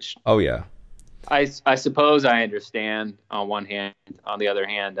controversial, which Oh yeah. I suppose I understand on one hand. On the other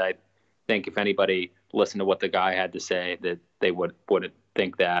hand, I think if anybody listened to what the guy had to say, that they wouldn't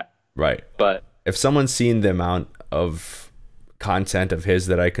think that. Right. But If someone's seen the amount of content of his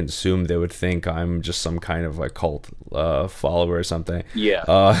that I consume, they would think I'm just some kind of like cult follower or something.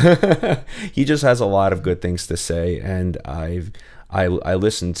 yeah, He just has a lot of good things to say, and I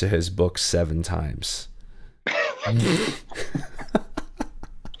listened to his book 7 times. I get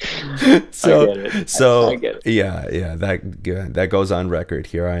it. I get it. Yeah, that goes on record.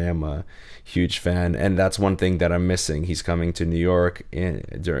 Here I am a huge fan, and that's one thing that I'm missing. He's coming to New York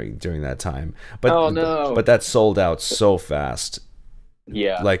during that time, but Oh no. but that sold out so fast.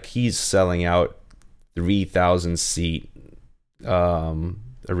 Yeah. Like he's selling out 3,000 seat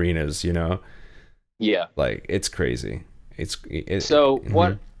arenas. Yeah. Like it's crazy. So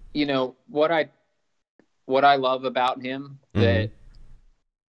Mhm. what I love about him that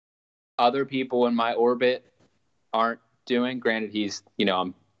other people in my orbit aren't doing. Granted, he's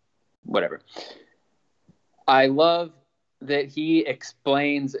I'm whatever. I love that he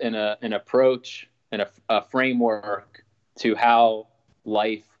explains an approach and a framework to how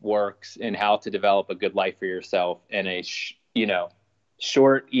life works and how to develop a good life for yourself in a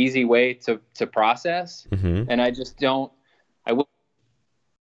short, easy way to process. Mhm. And I just don't.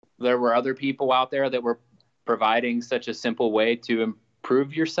 There were other people out there that were providing such a simple way to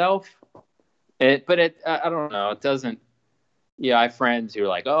improve yourself. I don't know. It doesn't. Yeah, I have friends who are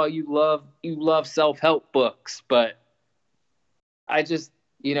like, "Oh, you love self-help books," but I just,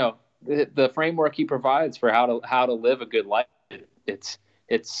 the framework he provides for how to live a good life. It's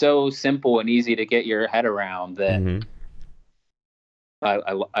so simple and easy to get your head around that Mhm.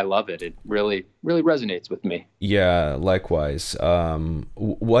 I love it. It really resonates with me. Yeah, likewise.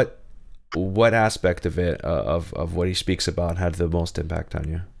 What aspect of it, of what he speaks about, had the most impact on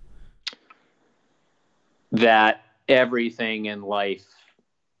you? That everything in life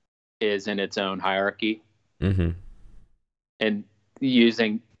is in its own hierarchy, Mm-hmm. and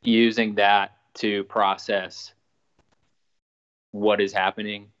using that to process what is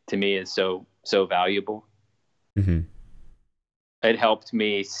happening to me is so valuable. Mm-hmm. It helped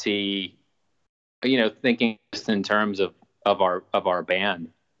me see, thinking just in terms of our band,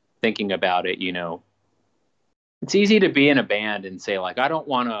 thinking about it, it's easy to be in a band and say like, I don't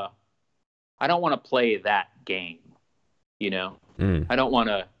want to play that game, you know. Mm. I don't want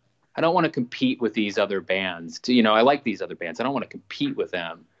to I don't want to compete with these other bands. I like these other bands. I don't want to compete with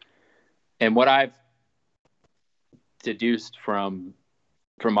them. And what I've deduced from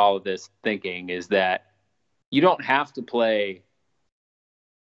all of this thinking is that you don't have to play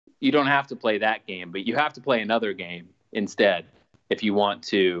you don't have to play that game, but you have to play another game instead if you want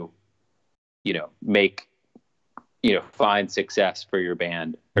to, make, find success for your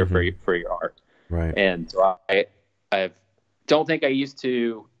band or Mm-hmm. for your art. Right. And so I don't think I used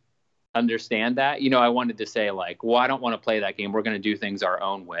to understand that. I wanted to say like, well, I don't want to play that game. We're going to do things our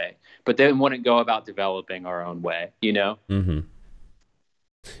own way, but then wouldn't go about developing our own way. Mm-hmm.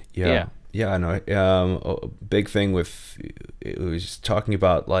 Yeah. Yeah. Yeah, I know. A big thing with it was talking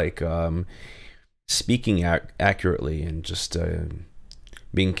about like speaking accurately and just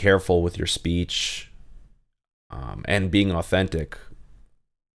being careful with your speech, and being authentic.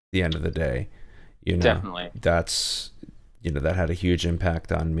 At the end of the day, Definitely. that's that had a huge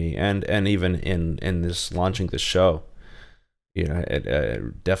impact on me, and even in this launching the show,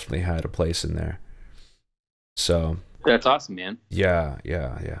 it definitely had a place in there. So. That's awesome, man. Yeah,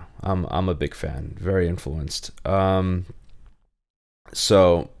 yeah, yeah. I'm a big fan. Very influenced.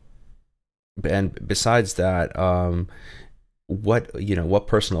 So, and besides that, what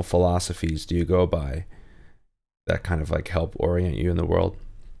personal philosophies do you go by that kind of like help orient you in the world?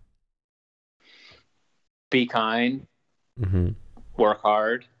 Be kind, Mm-hmm. work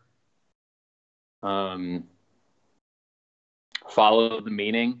hard, um, follow the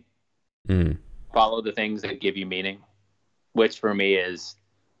meaning, Mm. follow the things that give you meaning, which for me is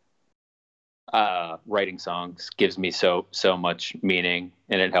writing songs gives me so much meaning,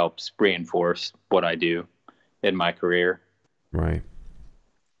 and it helps reinforce what I do in my career. Right,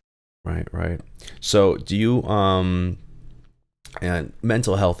 right, right. So, do you and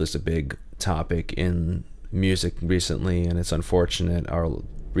mental health is a big topic in music recently, and it's unfortunate our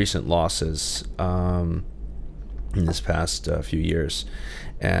recent losses in this past few years.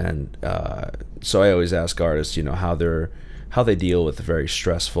 And so I always ask artists, how they deal with very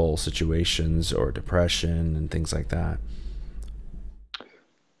stressful situations or depression and things like that.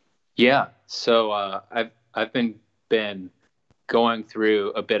 Yeah. So I've been going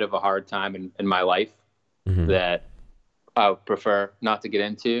through a bit of a hard time in my life Hmm. that I would prefer not to get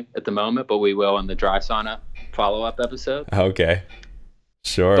into at the moment, but we will in the dry sauna follow-up episode. Okay,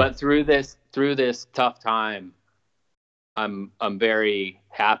 sure. But through this tough time, I'm very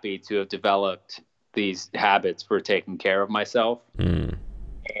happy to have developed these habits for taking care of myself. Mm.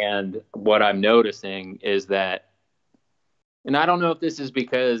 And what I'm noticing is that, and I don't know if this is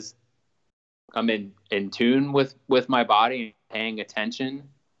because I'm in tune with my body and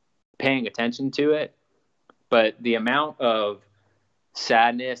paying attention to it, but the amount of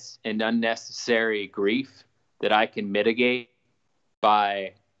sadness and unnecessary grief that I can mitigate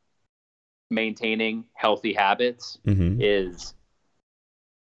by maintaining healthy habits Hmm. is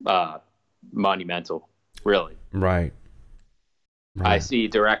uh, monumental, really. Right, I right, see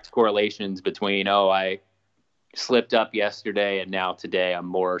direct correlations between, oh, I slipped up yesterday and now today I'm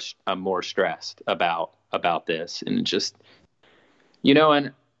more stressed about this, and just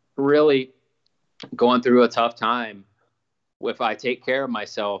and really going through a tough time. If I take care of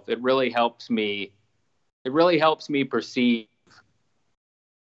myself, it really helps me perceive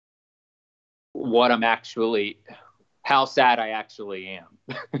what I'm actually how sad I actually am.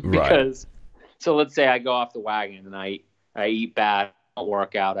 right, Because so let's say I go off the wagon and I eat bad, I don't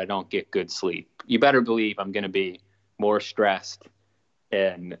work out, I don't get good sleep. You better believe I'm going to be more stressed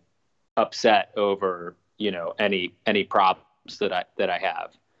and upset over, any problems that I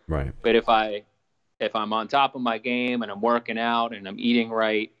have. right. But if I'm on top of my game and I'm working out and I'm eating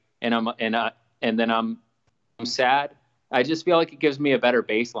right and then I'm sad, I just feel like it gives me a better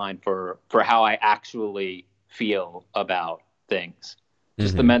baseline for how I actually feel about things.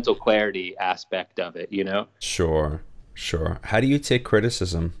 Just the Hmm. mental clarity aspect of it. Sure, sure. How do you take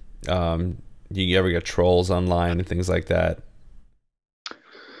criticism? Do you ever get trolls online and things like that?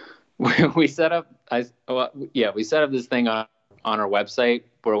 we set up we set up this thing on our website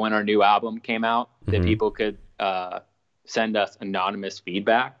where when our new album came out that Hmm. people could send us anonymous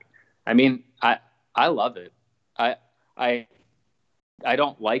feedback. I mean, I love it. I I I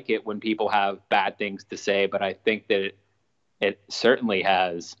don't like it when people have bad things to say, but I think that it certainly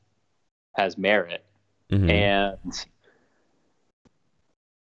has merit. Hmm. And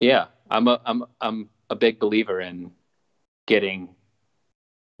yeah, I'm a big believer in getting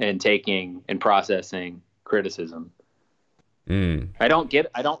and taking and processing criticism. Mm. I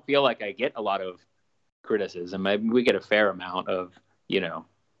don't feel like I get a lot of criticism. We get a fair amount of, you know,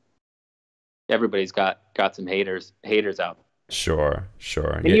 everybody's got some haters out. Sure,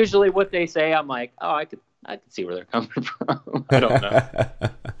 sure. And usually what they say, I'm like, oh, I could see where they're coming from. I don't know.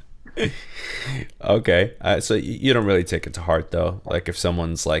 Yeah. Okay. So you don't really take it to heart though. Like if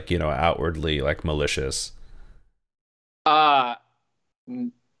someone's like, outwardly like malicious. Uh,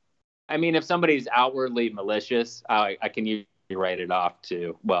 I mean, if somebody's outwardly malicious, I can usually write it off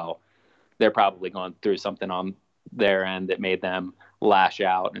to, well, they're probably going through something on their end that made them lash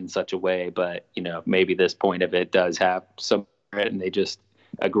out in such a way. But, maybe this point of it does have some merit and they just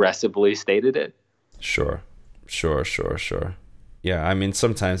aggressively stated it. Sure. Sure, sure, sure. Yeah, I mean,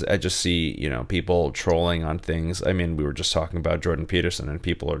 sometimes I just see, people trolling on things. I mean, we were just talking about Jordan Peterson, and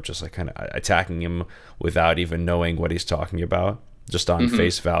people are just like kind of attacking him without even knowing what he's talking about, just on Mm-hmm.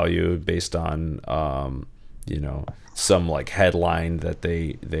 face value, based on, some like headline that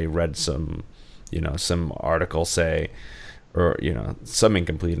they read some article say, or some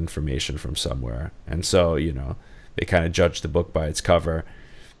incomplete information from somewhere, and so they kind of judge the book by its cover.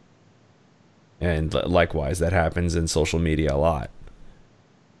 And likewise, that happens in social media a lot.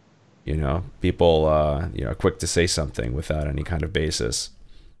 People, quick to say something without any kind of basis.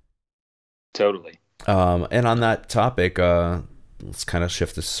 Totally. And on that topic, let's kind of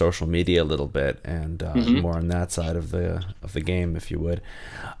shift to social media a little bit, and Mm-hmm. more on that side of the game, if you would.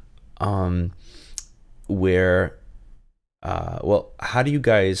 Um, where, well, how do you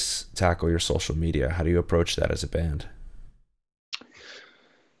guys tackle your social media? How do you approach that as a band?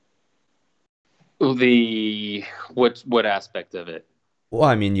 What aspect of it? Well,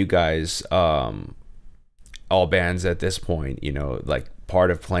 I mean, you guys, all bands at this point, like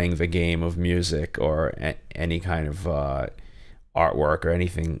part of playing the game of music or any kind of artwork or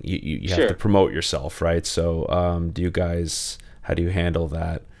anything, you have to Sure. promote yourself, right? So, do you guys, how do you handle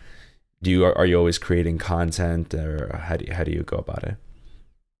that? Are you always creating content, or how do you go about it?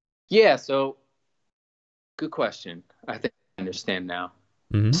 Yeah. So good question. I think I understand now.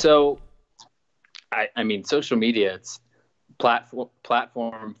 Mm-hmm. So I mean, social media, it's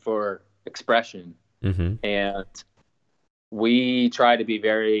platform for expression, Mm-hmm. and we try to be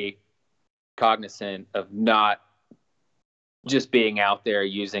very cognizant of not just being out there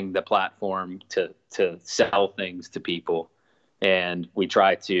using the platform to sell things to people, and we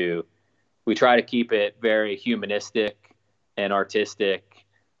try to keep it very humanistic and artistic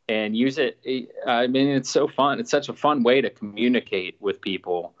and use it. I mean, it's so fun. It's such a fun way to communicate with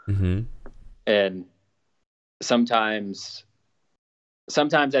people. Mm-hmm. And sometimes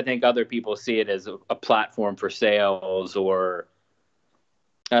sometimes I think other people see it as a platform for sales, or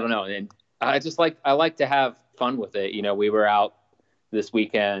I don't know. And I like to have fun with it. We were out this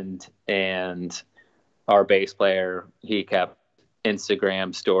weekend, and our bass player, he kept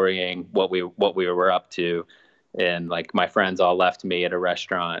Instagram storying what we were up to, and like my friends all left me at a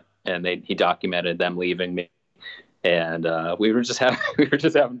restaurant, and he documented them leaving me, and we were just having we were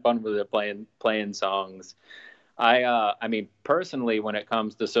just having fun with it, playing songs. I mean, personally, when it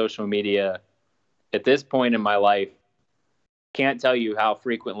comes to social media, at this point in my life, can't tell you how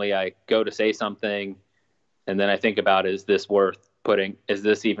frequently I go to say something, and then I think about, is this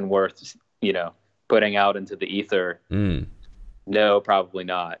even worth, putting out into the ether? Mm. No, probably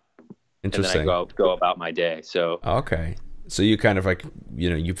not. And then I Interesting. go about my day. So Okay. So you kind of like,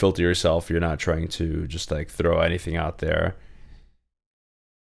 you filter yourself. You're not trying to just like throw anything out there.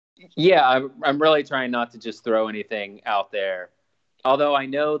 yeah, I'm really trying not to just throw anything out there. Although I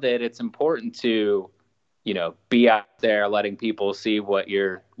know that it's important to, be out there letting people see what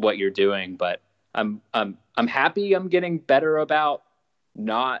you're doing. But I'm happy I'm getting better about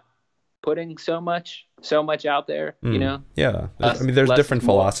not putting so much out there. Mm. Yeah. I Less mean, there's less is different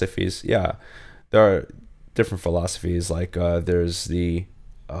more. philosophies. Yeah. There are different philosophies. Like, there's the,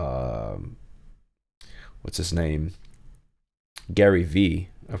 um, what's his name? Gary V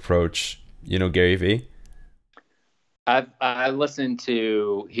approach. You know Gary V? I listened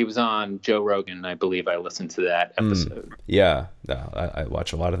to he was on Joe Rogan. I believe I listened to that Mm. episode. Yeah. No, I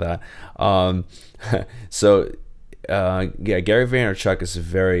watch a lot of that. Um, so yeah, Gary Vaynerchuk is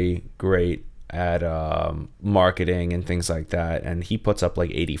very great at marketing and things like that, and he puts up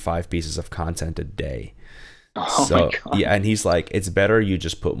like 85 pieces of content a day. Oh my So God. yeah, and he's like, it's better you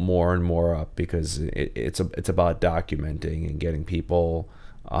just put more and more up because it's about documenting and getting people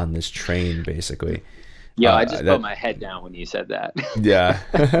on this train, basically. Yeah, I just put That my head down when you said that. Yeah.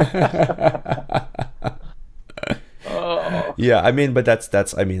 Oh, Yeah, I mean, but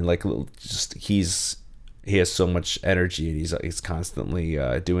that's I mean, like, just he has so much energy and he's constantly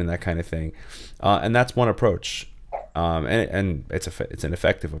doing that kind of thing, and that's one approach, and it's an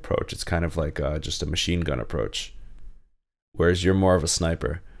effective approach. It's kind of like just a machine gun approach, whereas you're more of a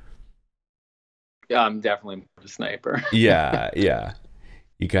sniper. yeah, I'm definitely a sniper. Yeah, yeah.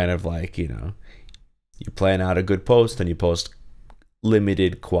 You kind of like, you plan out a good post and you post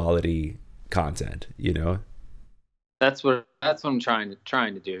limited quality content, That's what I'm trying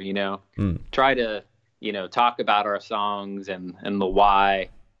to do, Mm, Try to, talk about our songs and the why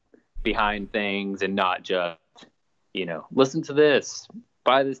behind things and not just, listen to this,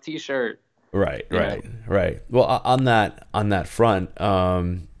 buy this t-shirt, right, you know. right. Well, on that front,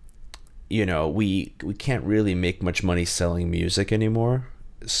 we can't really make much money selling music anymore.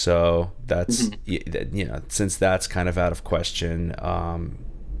 So that's, Mhm. since that's kind of out of question,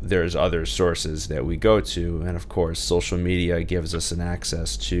 there's other sources that we go to, and of course, social media gives us an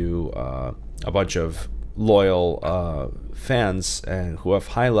access to a bunch of loyal fans and who have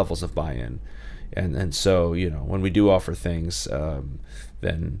high levels of buy-in, and so when we do offer things,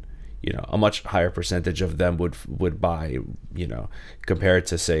 then a much higher percentage of them would buy, compared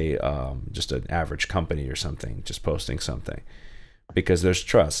to say just an average company or something just posting something, because there's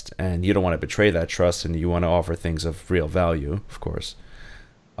trust and you don't want to betray that trust and you want to offer things of real value, of course.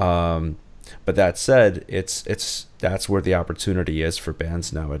 um, but that said, that's where the opportunity is for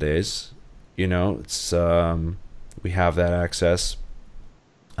bands nowadays. It's we have that access,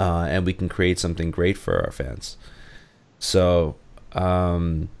 and we can create something great for our fans. So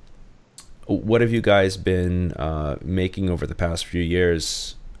what have you guys been making over the past few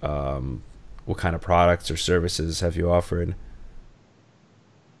years? What kind of products or services have you offered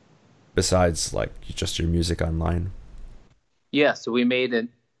besides like just your music online? Yeah, so we made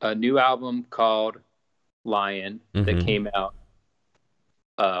a new album called Lion that Mm-hmm. came out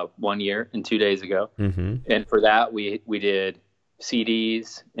 1 year and 2 days ago. Mm-hmm. And for that, we did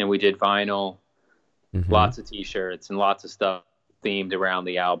CDs and we did vinyl, Mm-hmm. lots of T-shirts and lots of stuff themed around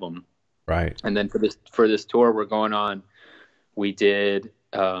the album. Right. And then for this tour we're going on, we did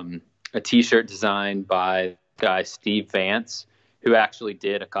a T-shirt designed by guy Steve Vance, who actually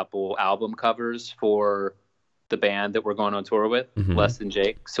did a couple album covers for the band that we're going on tour with, Mm-hmm. Less Than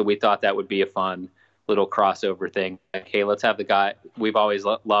Jake. So we thought that would be a fun little crossover thing. Like, hey, let's have the guy. We've always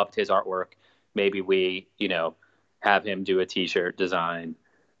loved his artwork. Maybe we, have him do a T-shirt design.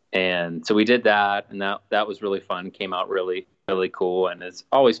 And so we did that, and that was really fun. Came out really really cool, and it's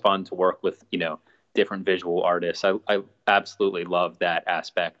always fun to work with different visual artists. I absolutely love that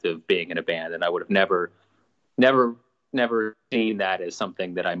aspect of being in a band, and I would have never never seen that as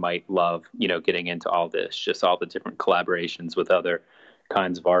something that I might love. Getting into all this, just all the different collaborations with other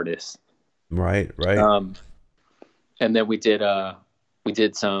kinds of artists. Right. Right. Um, and then we did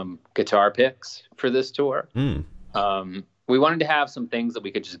some guitar picks for this tour. Mm. We wanted to have some things that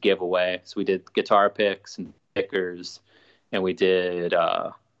we could just give away. So we did guitar picks and stickers, and we did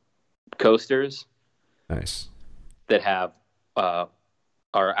coasters Nice. that have our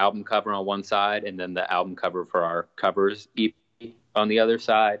album cover on one side and then the album cover for our covers EP on the other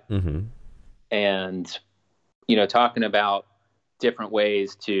side. Mm-hmm. And, talking about different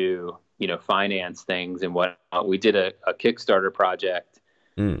ways to, finance things and what we did a Kickstarter project.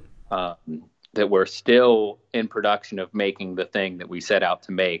 Mm. Um, that we're still in production of making the thing that we set out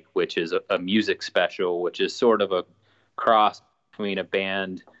to make, which is a music special, which is sort of a cross between a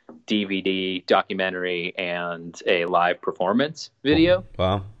band DVD documentary and a live performance video.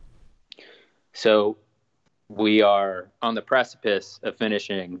 Wow. So we are on the precipice of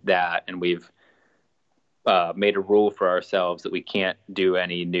finishing that, and we've made a rule for ourselves that we can't do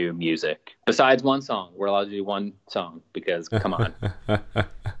any new music besides one song. We're allowed to do one song because, come on,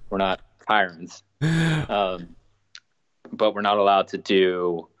 we're not tyrants. But we're not allowed to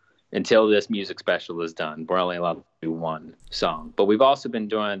do, until this music special is done, we're only allowed to do one song. But we've also been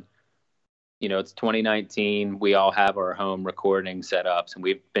doing, it's 2019. We all have our home recording setups, and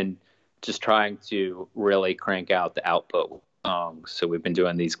we've been just trying to really crank out the output with songs. So we've been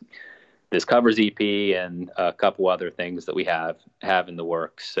doing this covers EP and a couple other things that we have in the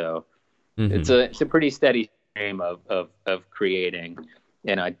works. So it's a pretty steady stream of creating.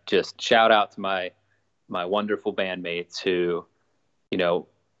 And I just shout out to my my wonderful bandmates who, you know,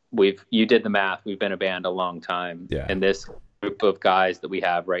 you did the math. We've been a band a long time. Yeah. And this group of guys that we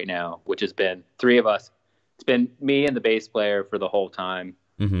have right now, which has been three of us, it's been me and the bass player for the whole time.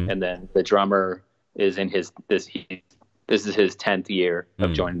 Mm-hmm. And then the drummer is in this is his 10th year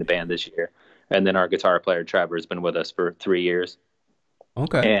of joining the band this year. And then our guitar player, Trevor, has been with us for 3 years.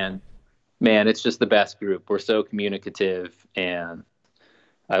 Okay. And man, it's just the best group. We're so communicative, and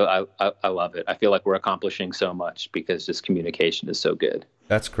I love it. I feel like we're accomplishing so much because just communication is so good.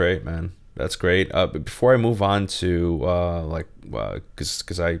 That's great, man. That's great. But before I move on to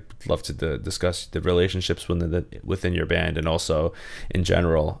because I love to discuss the relationships within your band and also in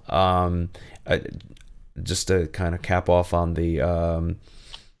general. Just to kind of cap off on the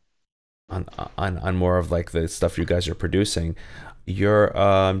on more of like the stuff you guys are producing. Do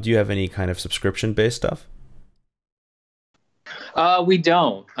you have any kind of subscription based stuff? We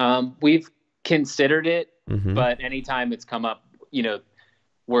don't. We've considered it, Mm-hmm. but anytime it's come up,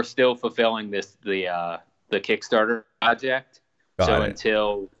 we're still fulfilling the Kickstarter project. Got it.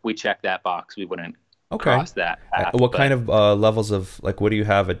 Until we check that box, we wouldn't Okay. cross that path. What kind of levels of what do you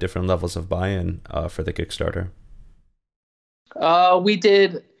have at different levels of buy-in for the Kickstarter? We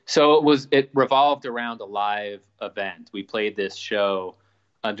did. So it revolved around a live event. We played this show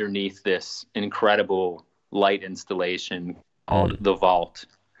underneath this incredible light installation called The Vault,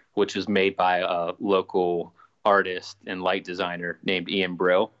 which was made by a local artist and light designer named Ian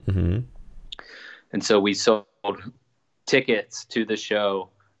Brill. Mm-hmm. And so we sold tickets to the show,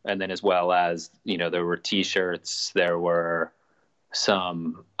 and then as well as, there were T-shirts, there were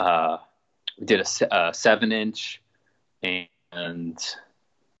some, we did a 7-inch, and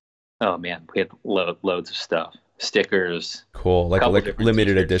oh man, we had loads of stuff, stickers. Cool, like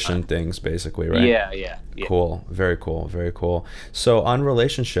limited edition T-shirts. Things, basically, right? Yeah. Cool, very cool, very cool. So on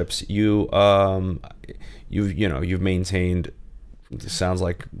relationships, you've maintained, it sounds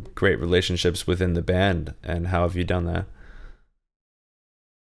like, great relationships within the band, and how have you done that?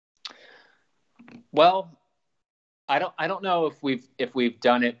 Well, I don't know if we've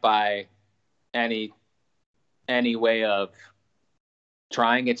done it by any way of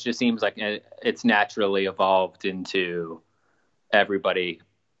trying. It just seems like it's naturally evolved into everybody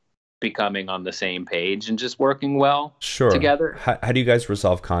becoming on the same page and just working well together. How do you guys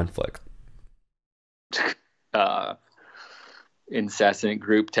resolve conflict? Incessant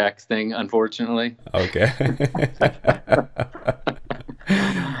group texting, unfortunately. Okay.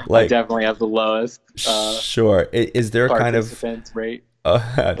 I definitely have the lowest. Sure. Is there kind of rate?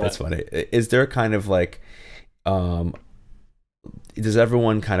 That's funny. Is there kind of like, does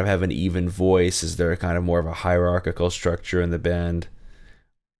everyone kind of have an even voice? Is there kind of more of a hierarchical structure in the band?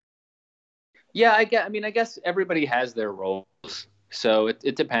 Yeah, I guess everybody has their roles, so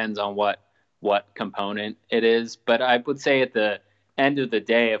it depends on what component it is. But I would say at the end of the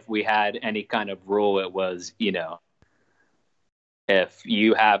day, if we had any kind of rule, it was,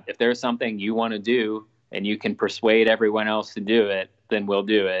 if there's something you want to do and you can persuade everyone else to do it, then we'll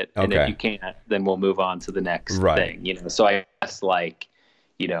do it. And if you can't, then we'll move on to the next thing. So I guess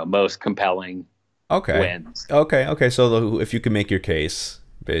most compelling wins. Okay. So if you can make your case,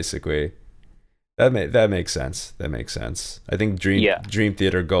 basically. That makes sense. That makes sense. I think Dream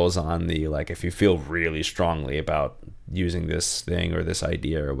Theater goes on the, like, if you feel really strongly about using this thing or this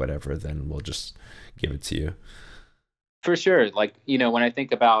idea or whatever, then we'll just give it to you. For sure. Like, when I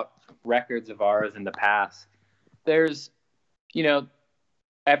think about records of ours in the past, there's,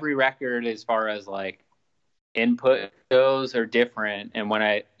 every record as far as like input goes are different. And when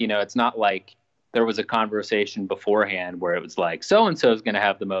it's not like there was a conversation beforehand where it was like, so-and-so is going to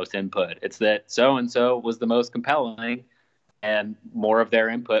have the most input. It's that so-and-so was the most compelling and more of their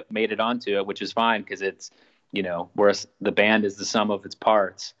input made it onto it, which is fine because it's, whereas the band is the sum of its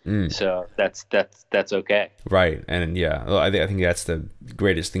parts. So that's okay. Right. And yeah, I think that's the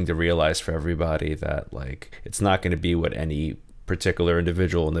greatest thing to realize for everybody, that like, it's not going to be what any particular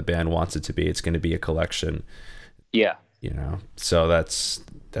individual in the band wants it to be. It's going to be a collection. Yeah. So that's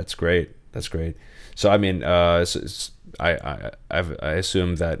great. That's great. So I mean, I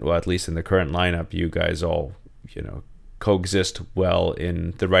assume that, well, at least in the current lineup, you guys all, coexist well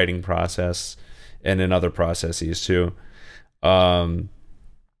in the writing process and in other processes too. Do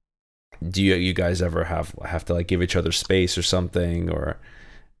you guys ever have to like give each other space or something, or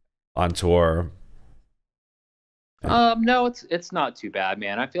on tour? No, it's not too bad,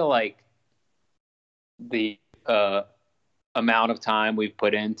 man. I feel like the amount of time we've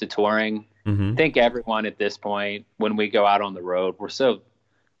put into touring, I think everyone at this point, when we go out on the road, we're so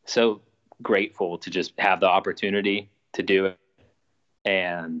grateful to just have the opportunity to do it.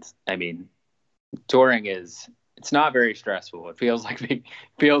 And I mean, touring is, it's not very stressful. It feels like,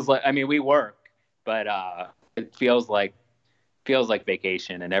 I mean, we work, but it feels like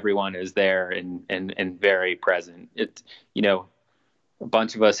vacation, and everyone is there and very present. It's, you know, a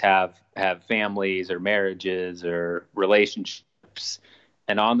bunch of us have families or marriages or relationships,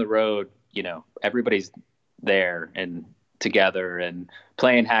 and on the road, you know, everybody's there and together and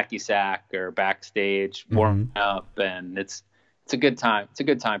playing hacky sack or backstage warming Hmm. up, and it's a good time. It's a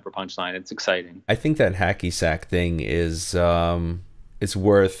good time for Punchline. It's exciting. I think that hacky sack thing is it's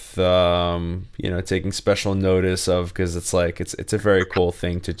worth you know, taking special notice of, because it's like it's a very cool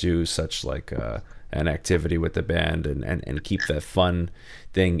thing to do, such like an activity with the band, and keep that fun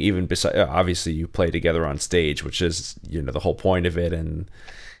thing, even beside, obviously you play together on stage, which is, you know, the whole point of it, and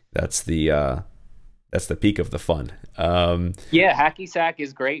that's the peak of the fun. Yeah, hacky sack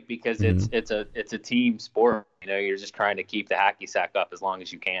is great because Mhm. it's a team sport. You know, you're just trying to keep the hacky sack up as long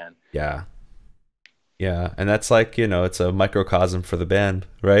as you can. Yeah. Yeah, and that's like, you know, it's a microcosm for the band,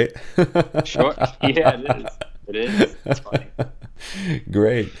 right? Sure. Yeah, it is. It is. It's funny.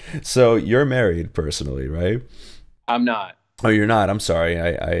 Great. So you're married personally, right? I'm not. Oh, you're not. I'm sorry.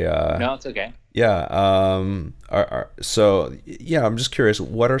 No, it's okay. Yeah. So yeah, I'm just curious.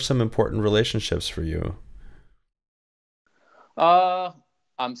 What are some important relationships for you? Uh,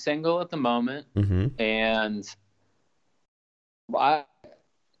 I'm single at the moment, Mm-hmm. and I,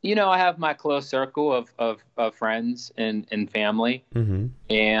 you know, I have my close circle of friends and family, Mm-hmm.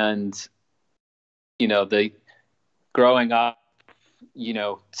 and you know, the growing up, you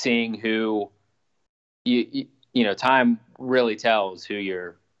know, seeing who you know, time really tells who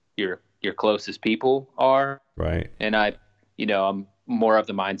your closest people are, Right. and you know, I'm more of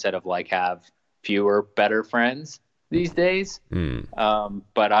the mindset of like have fewer, better friends these days. Mm.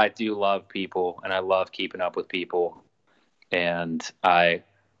 But I do love people, and I love keeping up with people, and I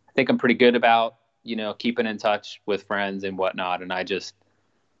think I'm pretty good about, you know, keeping in touch with friends and whatnot. And I just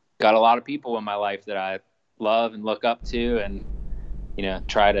got a lot of people in my life that I love and look up to, and you know,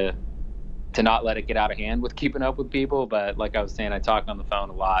 try to not let it get out of hand with keeping up with people. But like I was saying, I talk on the phone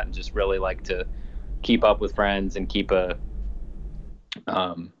a lot and just really like to keep up with friends and keep a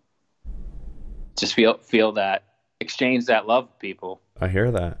um, just feel that, exchange that love with people. I hear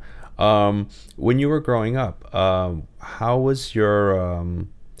that. When you were growing up, how was your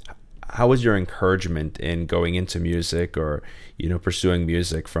encouragement in going into music, or, you know, pursuing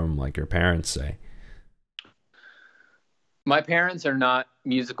music from like your parents, say? My parents are not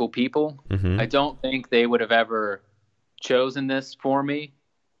musical people. I Mm-hmm. don't think they would have ever chosen this for me,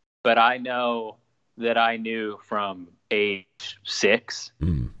 but I know that I knew from age 6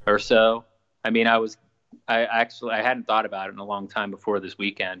 Mm. or so. I mean, I hadn't thought about it in a long time before this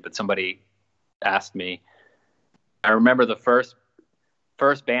weekend, but somebody asked me. I remember the first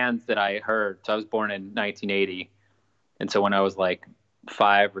bands that I heard. So I was born in 1980, and so when I was like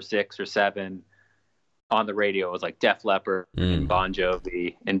 5 or 6 or 7, on the radio it was like Def Leppard and Mm. Bon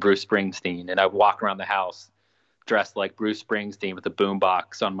Jovi and Bruce Springsteen, and I walk around the house dressed like Bruce Springsteen with a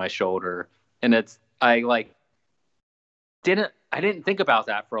boombox on my shoulder. And it's I like I didn't think about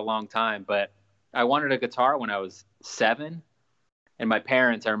that for a long time, but I wanted a guitar when I was 7, and my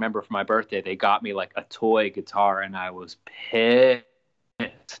parents, I remember for my birthday, they got me like a toy guitar, and I was pissed.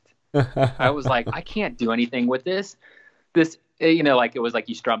 I was like, I can't do anything with this. This, you know, like it was like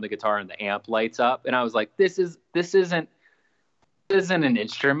you strum the guitar and the amp lights up, and I was like, this isn't an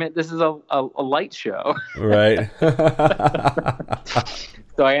instrument. This is a light show. Right.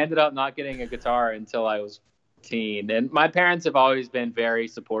 So I ended up not getting a guitar until I was 15. And my parents have always been very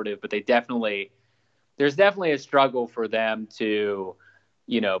supportive, but there's definitely a struggle for them to,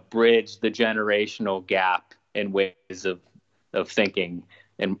 you know, bridge the generational gap in ways of thinking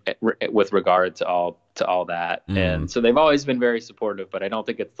and with regard to all that. And Mm. so they've always been very supportive, but I don't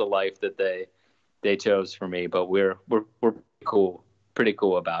think it's the life that they chose for me. But we're pretty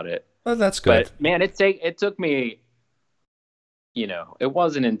cool about it. Well, that's good. But man, it took me, you know, it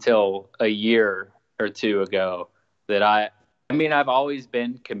wasn't until a year or two ago that I mean, I've always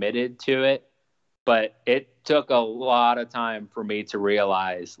been committed to it, but it took a lot of time for me to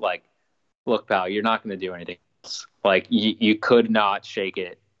realize, like, look, pal, you're not going to do anything else. Like, you could not shake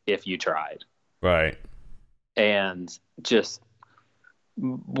it if you tried. Right. And just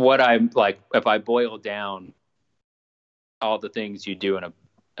what I'm like, if I boil down all the things you do in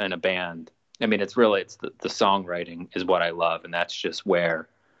a band, I mean, it's the songwriting is what I love, and that's just where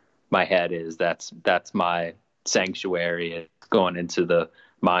my head is. That's my sanctuary, going into the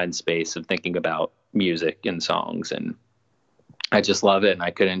mind space of thinking about music and songs, and I just love it, and I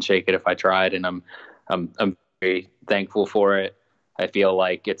couldn't shake it if I tried, and I'm very thankful for it. I feel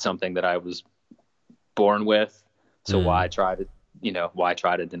like it's something that I was born with. So Mm. why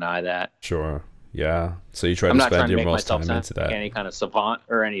try to deny that? Sure. Yeah. So you try I'm to not trying spend to your make most myself time sound into like that. any kind of savant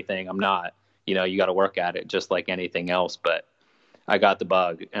or anything. I'm not. You got to work at it just like anything else. But I got the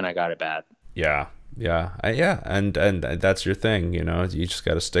bug and I got it bad. Yeah. Yeah. Yeah. And that's your thing, you just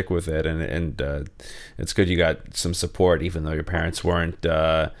got to stick with it. And it's good you got some support, even though your parents weren't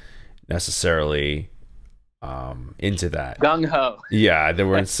necessarily into that. Gung ho. Yeah. They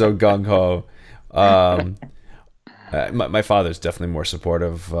weren't so gung ho. Um, my father's definitely more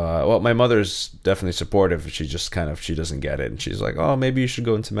supportive. Well, my mother's definitely supportive. She just she doesn't get it, and she's like, "Oh, maybe you should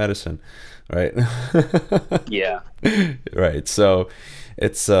go into medicine," right? Yeah. Right. So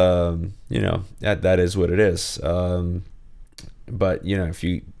it's that is what it is. But if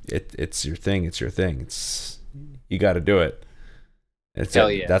it's your thing, it's your thing. You got to do it. Hell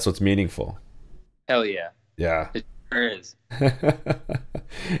yeah. That's what's meaningful. Hell yeah. Yeah. It sure is.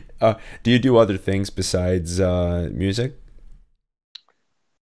 Do you do other things besides music?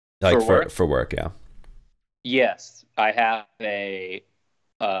 Like For work? for work, yeah. Yes. I have a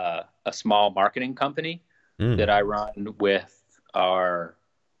small marketing company that Mm. I run with our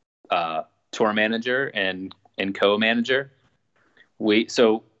tour manager and co-manager.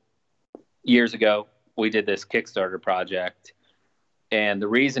 So years ago we did this Kickstarter project, and the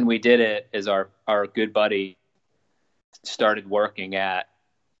reason we did it is our good buddy started working at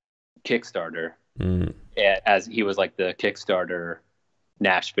Kickstarter Mm. as he was like the Kickstarter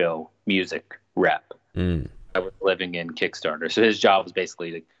Nashville music rep. Mm. I was living in Kickstarter, so his job was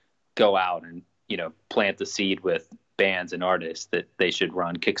basically to go out and plant the seed with bands and artists that they should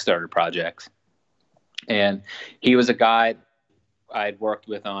run Kickstarter projects. And he was a guy I'd worked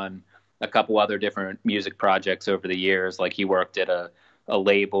with on a couple other different music projects over the years. Like he worked at a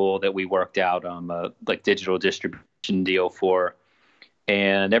label that we worked out on a like digital distribution deal for.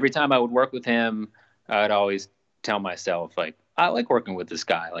 And every time I would work with him, I'd always tell myself, like, I like working with this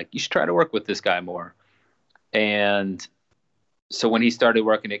guy. Like, you should try to work with this guy more. And so when he started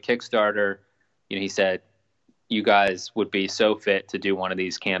working at Kickstarter, he said, you guys would be so fit to do one of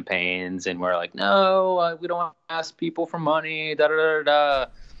these campaigns. And we're like, no, we don't ask people for money, da da da da.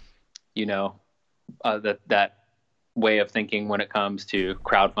 That way of thinking when it comes to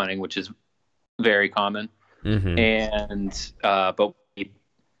crowdfunding, which is very common. Mm-hmm. And but we,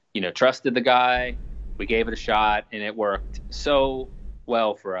 trusted the guy. We gave it a shot, and it worked so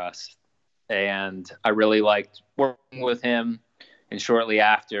well for us. And I really liked working with him. And shortly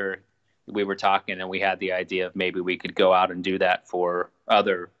after, we were talking, and we had the idea of maybe we could go out and do that for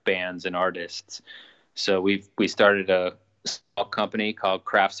other bands and artists. So we started a small company called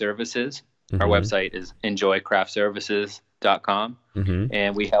Craft Services. Mm-hmm. Our website is enjoycraftservices.com. Mm-hmm.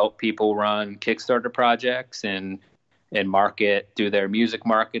 And we help people run Kickstarter projects and do their music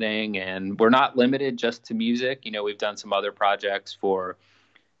marketing. And we're not limited just to music. We've done some other projects for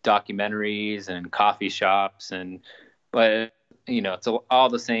documentaries and coffee shops, but it's all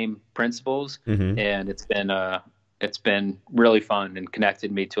the same principles. Mm-hmm. And it's been really fun and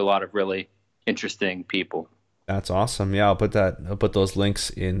connected me to a lot of really interesting people. That's awesome. Yeah, I'll put those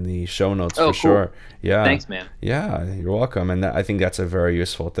links in the show notes for cool. Sure. Yeah. Thanks, man. Yeah, you're welcome. And I think that's a very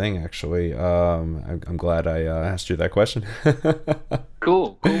useful thing, actually. I'm glad I asked you that question.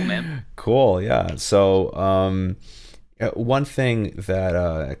 Cool, man. Cool. Yeah. So, one thing that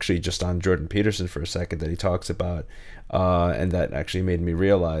actually just on Jordan Peterson for a second that he talks about, and that actually made me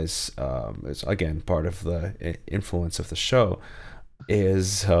realize, is again part of the influence of the show,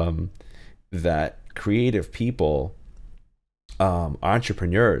 is that creative people,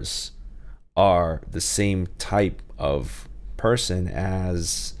 entrepreneurs, are the same type of person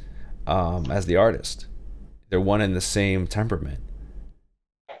as the artist. They're one and the same temperament.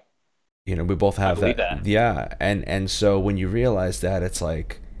 We both have that. Yeah, and so when you realize that, it's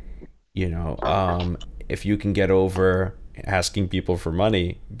like, if you can get over asking people for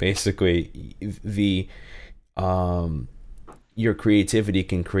money, basically your creativity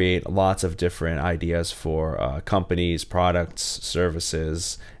can create lots of different ideas for companies, products,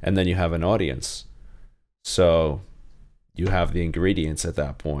 services, and then you have an audience. So you have the ingredients at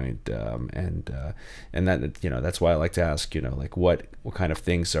that point, and that that's why I like to ask, like what kind of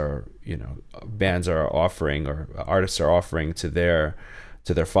things are bands are offering or artists are offering to their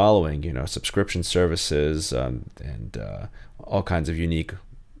following, subscription services, and all kinds of unique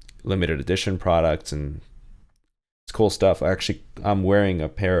limited edition products, and it's cool stuff. Actually, I'm wearing a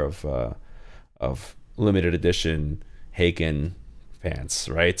pair of limited edition Haken pants,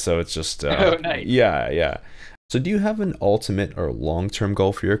 right? So it's just Oh, nice. Yeah. So do you have an ultimate or long-term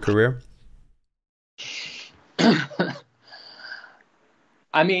goal for your career?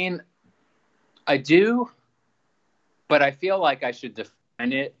 I mean, I do, but I feel like I should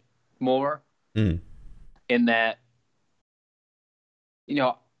define it more Mm. in that, you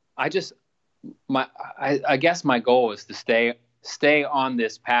know, I just I guess my goal is to stay on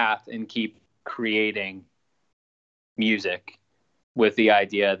this path and keep creating music with the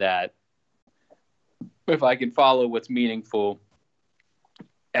idea that if I can follow what's meaningful,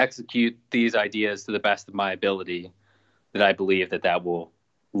 execute these ideas to the best of my ability, that I believe that that will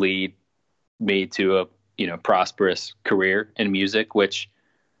lead me to a, prosperous career in music, which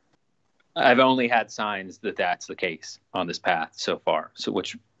I've only had signs that that's the case on this path so far. So,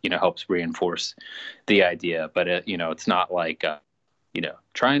 which, helps reinforce the idea, but it's not like,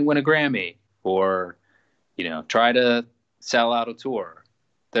 try and win a Grammy or, try to sell out a tour.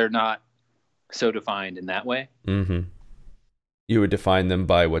 They're not so defined in that way. Mm-hmm. You would define them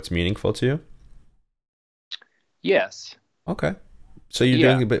by what's meaningful to you? Yes. Okay. So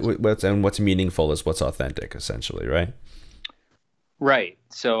you're doing what's meaningful is what's authentic, essentially, right? Right.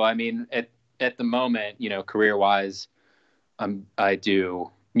 So, I mean, at the moment, career wise, I do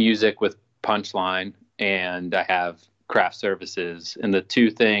music with Punchline and I have craft services, and the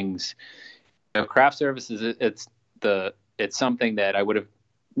two things, craft services, it's something that I would have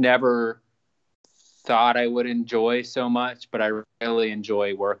never thought I would enjoy so much, but I really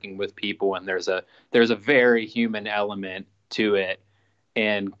enjoy working with people, and there's a very human element to it,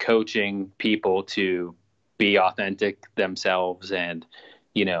 and coaching people to be authentic themselves and,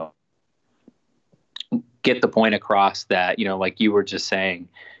 get the point across that, like you were just saying,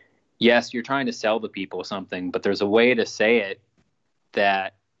 yes, you're trying to sell the people something, but there's a way to say it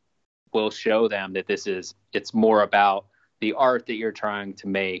that will show them that it's more about the art that you're trying to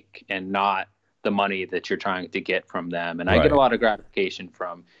make and not the money that you're trying to get from them. And I get a lot of gratification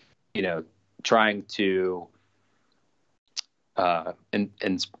from, trying to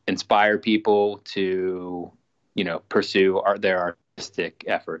inspire people to, pursue their artistic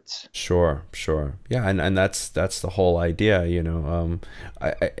efforts. Sure. Yeah, and that's the whole idea,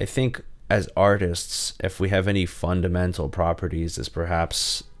 I think as artists, if we have any fundamental properties, is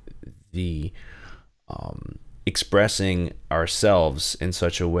perhaps the expressing ourselves in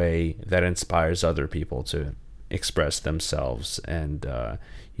such a way that inspires other people to express themselves and to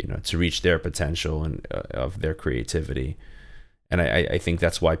reach their potential and of their creativity. And I think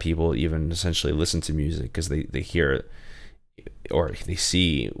that's why people even essentially listen to music, because they hear or they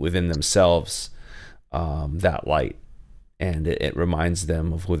see within themselves that light, and it reminds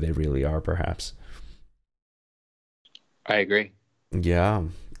them of who they really are, perhaps. I agree. Yeah.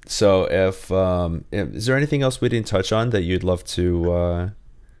 So if is there anything else we didn't touch on that you'd love to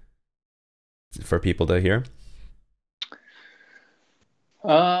for people to hear?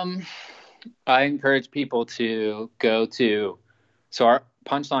 I encourage people to go to, so our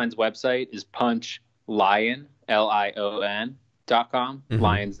Punchline's website is punchlion, lion.com. Mm-hmm.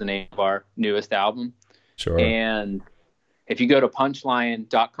 Lion's the name of our newest album. Sure. And if you go to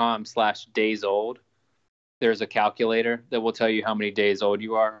punchlion.com/daysold, there's a calculator that will tell you how many days old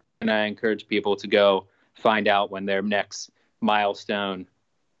you are. And I encourage people to go find out when their next milestone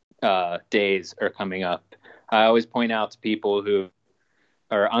days are coming up. I always point out to people who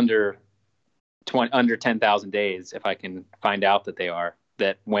are under 10,000 days, if I can find out that they are,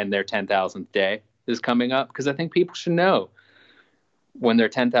 that when their 10,000th day is coming up, because I think people should know when their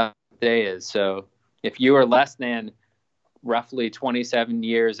 10,000th day is. So if you are less than roughly 27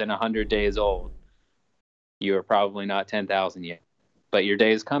 years and 100 days old, you are probably not 10,000 yet, but your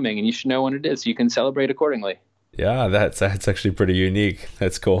day is coming and you should know when it is so you can celebrate accordingly. Yeah, that's actually pretty unique.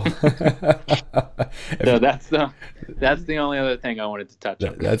 That's cool. So that's the only other thing I wanted to touch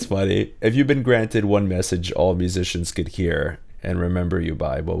on. That's funny. If you've been granted one message all musicians could hear and remember you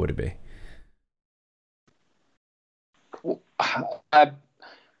by, what would it be? I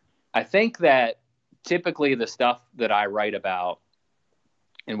think that typically the stuff that I write about,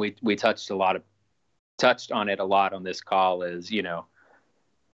 and we touched on it a lot on this call, is,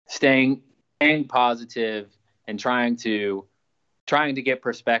 staying positive and trying to get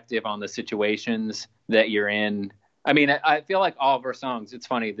perspective on the situations that you're in. I mean, I feel like all of our songs, it's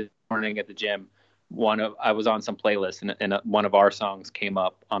funny, this morning at the gym, I was on some playlist and one of our songs came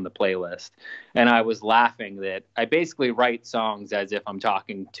up on the playlist, and I was laughing that I basically write songs as if I'm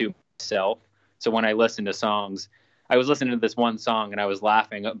talking to myself. So when I listen to songs, I was listening to this one song and I was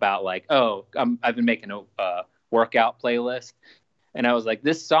laughing about like, I've been making a workout playlist, and I was like,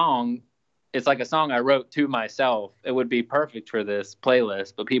 this song, it's like a song I wrote to myself. It would be perfect for this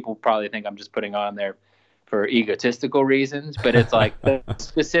playlist, but people probably think I'm just putting on there for egotistical reasons. But it's like the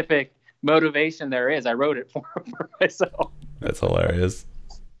specific motivation there is. I wrote it for myself. That's hilarious.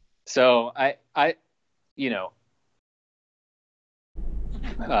 So you know,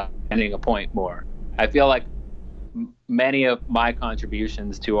 ending a point more. I feel like many of my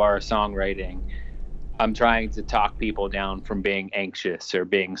contributions to our songwriting, I'm trying to talk people down from being anxious or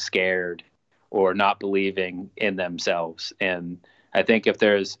being scared or not believing in themselves. And I think if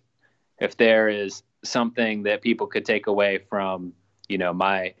there is something that people could take away from,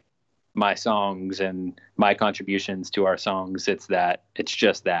 my songs and my contributions to our songs, it's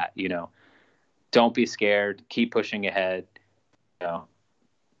just that, don't be scared, keep pushing ahead. You know,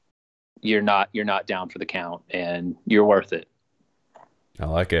 you're not down for the count, and you're worth it. I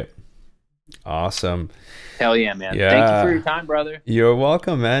like it. Awesome. Hell yeah, man. Thank you for your Yeah. time, brother. You're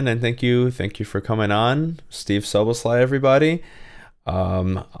welcome, man, and thank you for coming on, Steve Soboslai, everybody.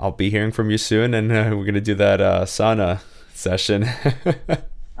 I'll be hearing from you soon, and we're gonna do that sauna session.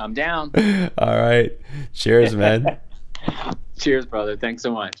 I'm down. All right. Cheers, man. Cheers, brother. Thanks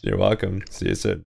so much. You're welcome. See you soon.